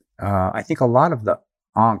 I think a lot of the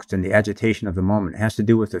angst and the agitation of the moment has to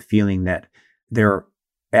do with the feeling that their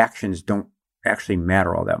actions don't actually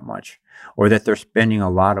matter all that much, or that they're spending a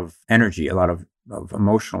lot of energy, a lot of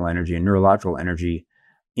emotional energy and neurological energy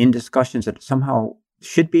in discussions that somehow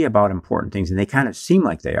should be about important things. And they kind of seem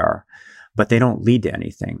like they are, but they don't lead to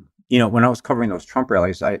anything. You know, when I was covering those Trump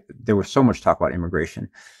rallies, there was so much talk about immigration.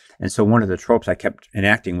 And so one of the tropes I kept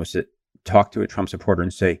enacting was to talk to a Trump supporter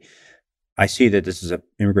and say, I see that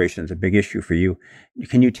immigration is a big issue for you.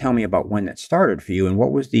 Can you tell me about when that started for you? And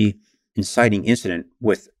what was the inciting incident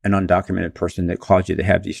with an undocumented person that caused you to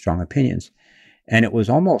have these strong opinions? And it was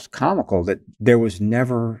almost comical that there was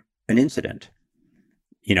never an incident,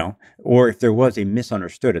 you know, or if there was, they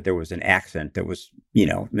misunderstood it. There was an accent that was, you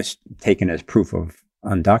know, mistaken as proof of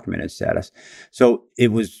undocumented status. So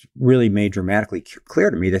it was really made dramatically clear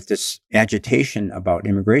to me that this agitation about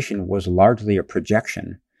immigration was largely a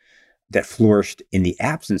projection that flourished in the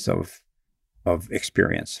absence of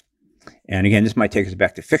experience. And again, this might take us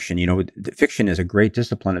back to fiction. You know, fiction is a great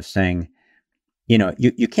discipline of saying, you know,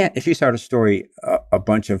 you can't, if you start a story, a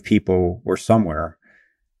bunch of people were somewhere,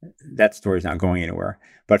 that story's not going anywhere.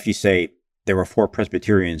 But if you say there were 4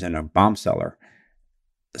 Presbyterians in a bomb cellar,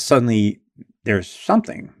 suddenly there's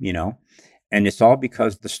something, you know, and it's all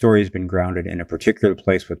because the story has been grounded in a particular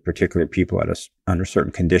place with particular people under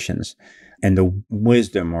certain conditions. And the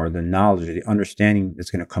wisdom or the knowledge or the understanding that's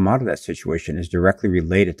going to come out of that situation is directly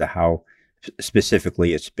related to how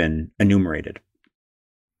specifically it's been enumerated.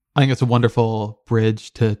 I think it's a wonderful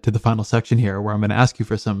bridge to the final section here, where I'm going to ask you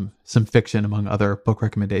for some fiction among other book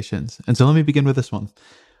recommendations. And so let me begin with this one.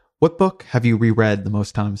 What book have you reread the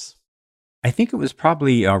most times? I think it was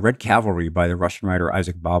probably Red Cavalry by the Russian writer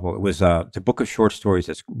Isaac Babel. It was it's a book of short stories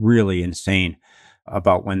that's really insane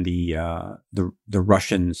about when the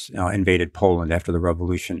Russians invaded Poland after the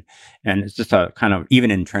revolution. And it's just a kind of,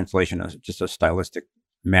 even in translation, just a stylistic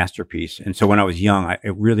masterpiece. And so when I was young,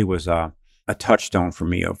 it really was a touchstone for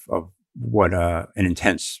me of what an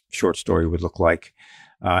intense short story would look like.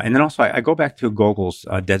 And then also I go back to Gogol's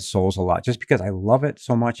Dead Souls a lot, just because I love it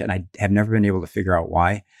so much and I have never been able to figure out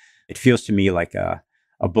why. It feels to me like a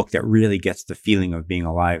book that really gets the feeling of being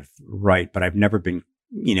alive right, but I've never been,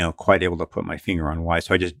 you know, quite able to put my finger on why.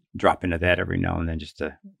 So I just drop into that every now and then just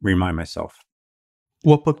to remind myself.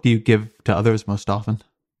 What book do you give to others most often?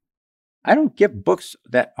 I don't give books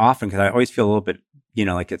that often because I always feel a little bit, you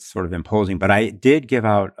know, like it's sort of imposing. But I did give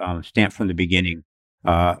out Stamped from the Beginning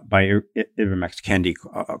by Ibram X. Kendi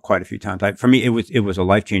quite a few times. For me, it was a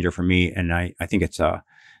life changer for me, and I think it's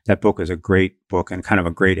that book is a great book and kind of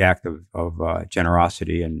a great act of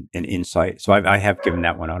generosity and insight. So I have given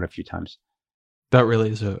that one out a few times. That really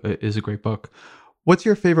is a great book. What's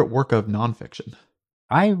your favorite work of nonfiction?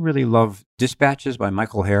 I really love Dispatches by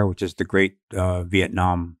Michael Hare, which is the great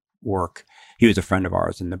Vietnam work. He was a friend of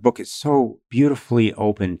ours, and the book is so beautifully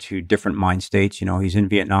open to different mind states. You know, he's in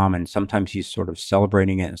Vietnam, and sometimes he's sort of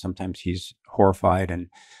celebrating it, and sometimes he's horrified. And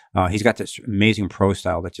he's got this amazing prose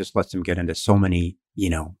style that just lets him get into so many, you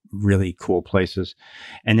know, really cool places.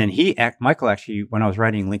 And then Michael actually, when I was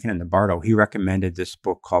writing Lincoln and the Bardo, he recommended this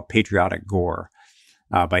book called Patriotic Gore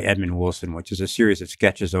by Edmund Wilson, which is a series of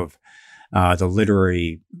sketches of the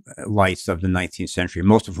literary lights of the 19th century,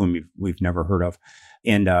 most of whom we've never heard of.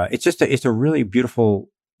 And it's a really beautiful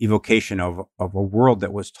evocation of a world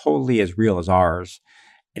that was totally as real as ours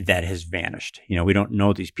that has vanished. You know, we don't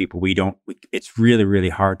know these people. It's really, really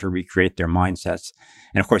hard to recreate their mindsets.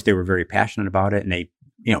 And of course, they were very passionate about it. And they,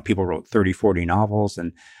 you know, people wrote 30, 40 novels.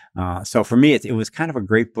 And so for me, it was kind of a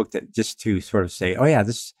great book that just to sort of say, oh yeah,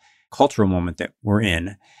 this cultural moment that we're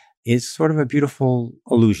in is sort of a beautiful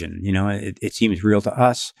illusion. You know, it seems real to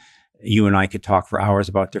us. You and I could talk for hours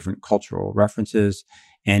about different cultural references.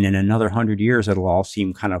 And in another 100 years, it'll all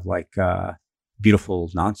seem kind of like beautiful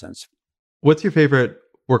nonsense. What's your favorite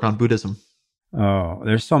work on Buddhism? Oh,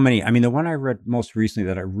 there's so many. I mean, the one I read most recently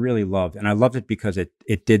that I really loved, and I loved it because it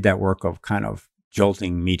did that work of kind of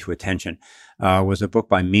jolting me to attention, was a book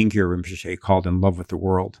by Mingyur Rinpoche called In Love with the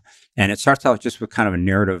World. And it starts out just with kind of a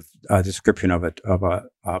narrative description of a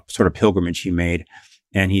sort of pilgrimage he made.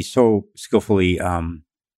 And he so skillfully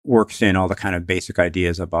works in all the kind of basic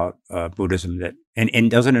ideas about Buddhism that and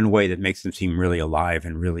does it in a way that makes them seem really alive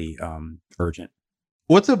and really urgent.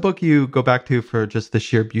 What's a book you go back to for just the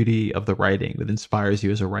sheer beauty of the writing that inspires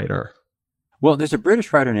you as a writer? Well, there's a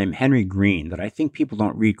British writer named Henry Green that I think people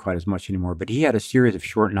don't read quite as much anymore, but he had a series of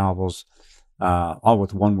short novels, all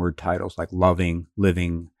with one-word titles like Loving,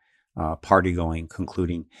 Living, party-going,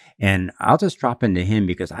 concluding. And I'll just drop into him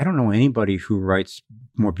because I don't know anybody who writes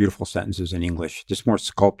more beautiful sentences in English, just more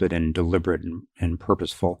sculpted and deliberate and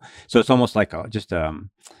purposeful. So it's almost like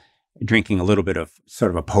drinking a little bit of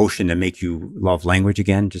sort of a potion to make you love language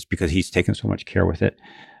again, just because he's taken so much care with it.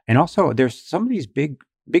 And also, there's some of these big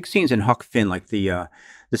scenes in Huck Finn, like the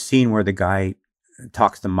scene where the guy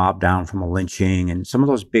talks the mob down from a lynching, and some of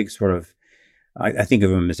those big sort of, I think of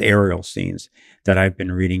them as aerial scenes that I've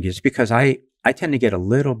been reading, just because I tend to get a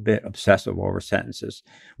little bit obsessive over sentences,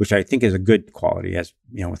 which I think is a good quality, as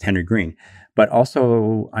you know, with Henry Green. But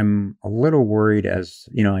also, I'm a little worried as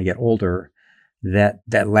I get older that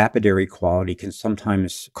lapidary quality can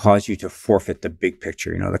sometimes cause you to forfeit the big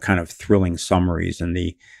picture. The kind of thrilling summaries and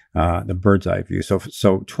the bird's eye view.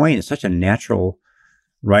 So Twain is such a natural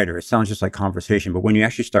writer. It sounds just like conversation, but when you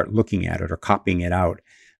actually start looking at it or copying it out,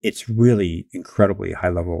 it's really incredibly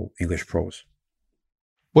high-level English prose.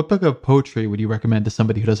 What book of poetry would you recommend to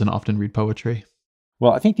somebody who doesn't often read poetry?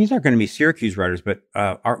 Well, I think these are going to be Syracuse writers, but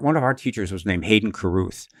one of our teachers was named Hayden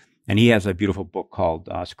Carruth, and he has a beautiful book called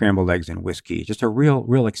Scrambled Eggs and Whiskey, just a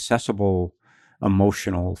real accessible,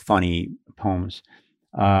 emotional, funny poems.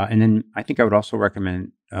 And then I think I would also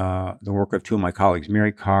recommend the work of two of my colleagues.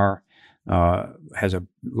 Mary Carr has a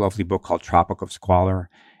lovely book called Tropic of Squalor.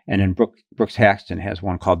 And then Brooks Haxton has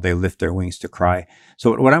one called They Lift Their Wings to Cry.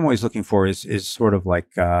 So what I'm always looking for is sort of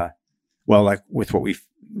like, like with what we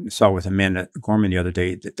saw with Amanda Gorman the other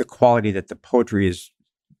day, the quality that the poetry is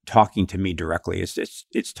talking to me directly.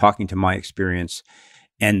 It's talking to my experience,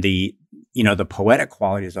 and the poetic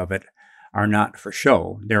qualities of it are not for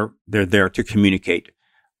show. They're there to communicate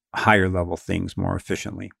higher level things more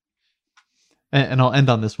efficiently. And I'll end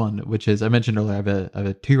on this one, which is, I mentioned earlier, I have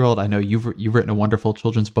a 2-year-old. I know you've written a wonderful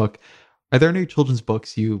children's book. Are there any children's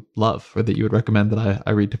books you love or that you would recommend that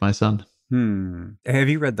I read to my son? Have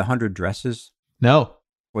you read The 100 Dresses? No.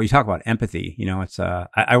 Well, you talk about empathy. It's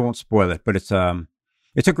I won't spoil it, but it's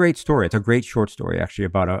a great story. It's a great short story, actually,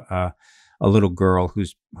 about a little girl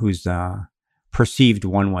who's perceived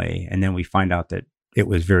one way, and then we find out that it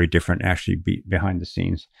was very different actually behind the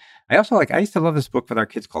scenes. I used to love this book with our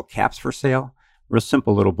kids called Caps for Sale. Real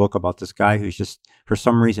simple little book about this guy who's just, for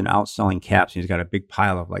some reason, out selling caps. He's got a big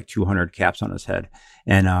pile of like 200 caps on his head.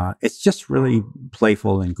 And it's just really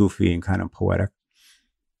playful and goofy and kind of poetic.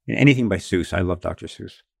 And anything by Seuss. I love Dr.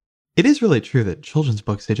 Seuss. It is really true that children's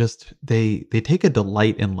books, they take a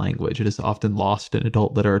delight in language. It is often lost in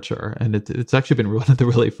adult literature. And it's actually been one of the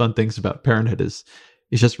really fun things about parenthood is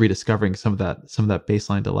just rediscovering some of that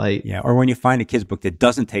baseline delight. Yeah, or when you find a kid's book that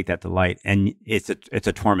doesn't take that delight, and it's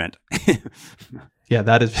a torment. Yeah,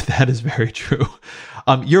 that is very true.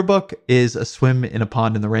 Your book is A Swim in a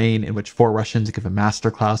Pond in the Rain, in which 4 Russians give a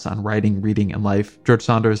masterclass on writing, reading, and life. George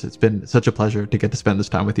Saunders, it's been such a pleasure to get to spend this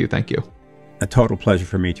time with you. Thank you. A total pleasure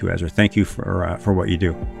for me too, Ezra. Thank you for what you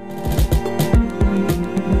do.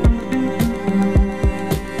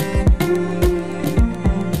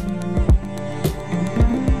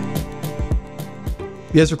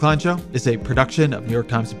 The Ezra Klein Show is a production of New York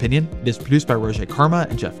Times Opinion. It is produced by Roger Karma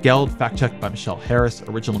and Jeff Geld, fact-checked by Michelle Harris,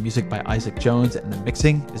 original music by Isaac Jones, and the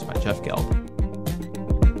mixing is by Jeff Geld.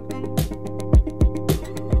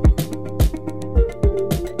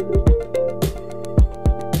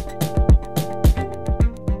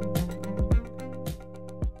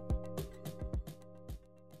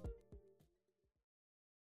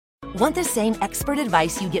 Want the same expert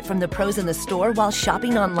advice you get from the pros in the store while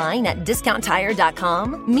shopping online at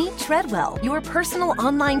DiscountTire.com? Meet Treadwell, your personal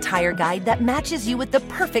online tire guide that matches you with the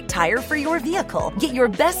perfect tire for your vehicle. Get your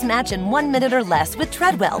best match in 1 minute or less with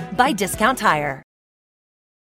Treadwell by Discount Tire.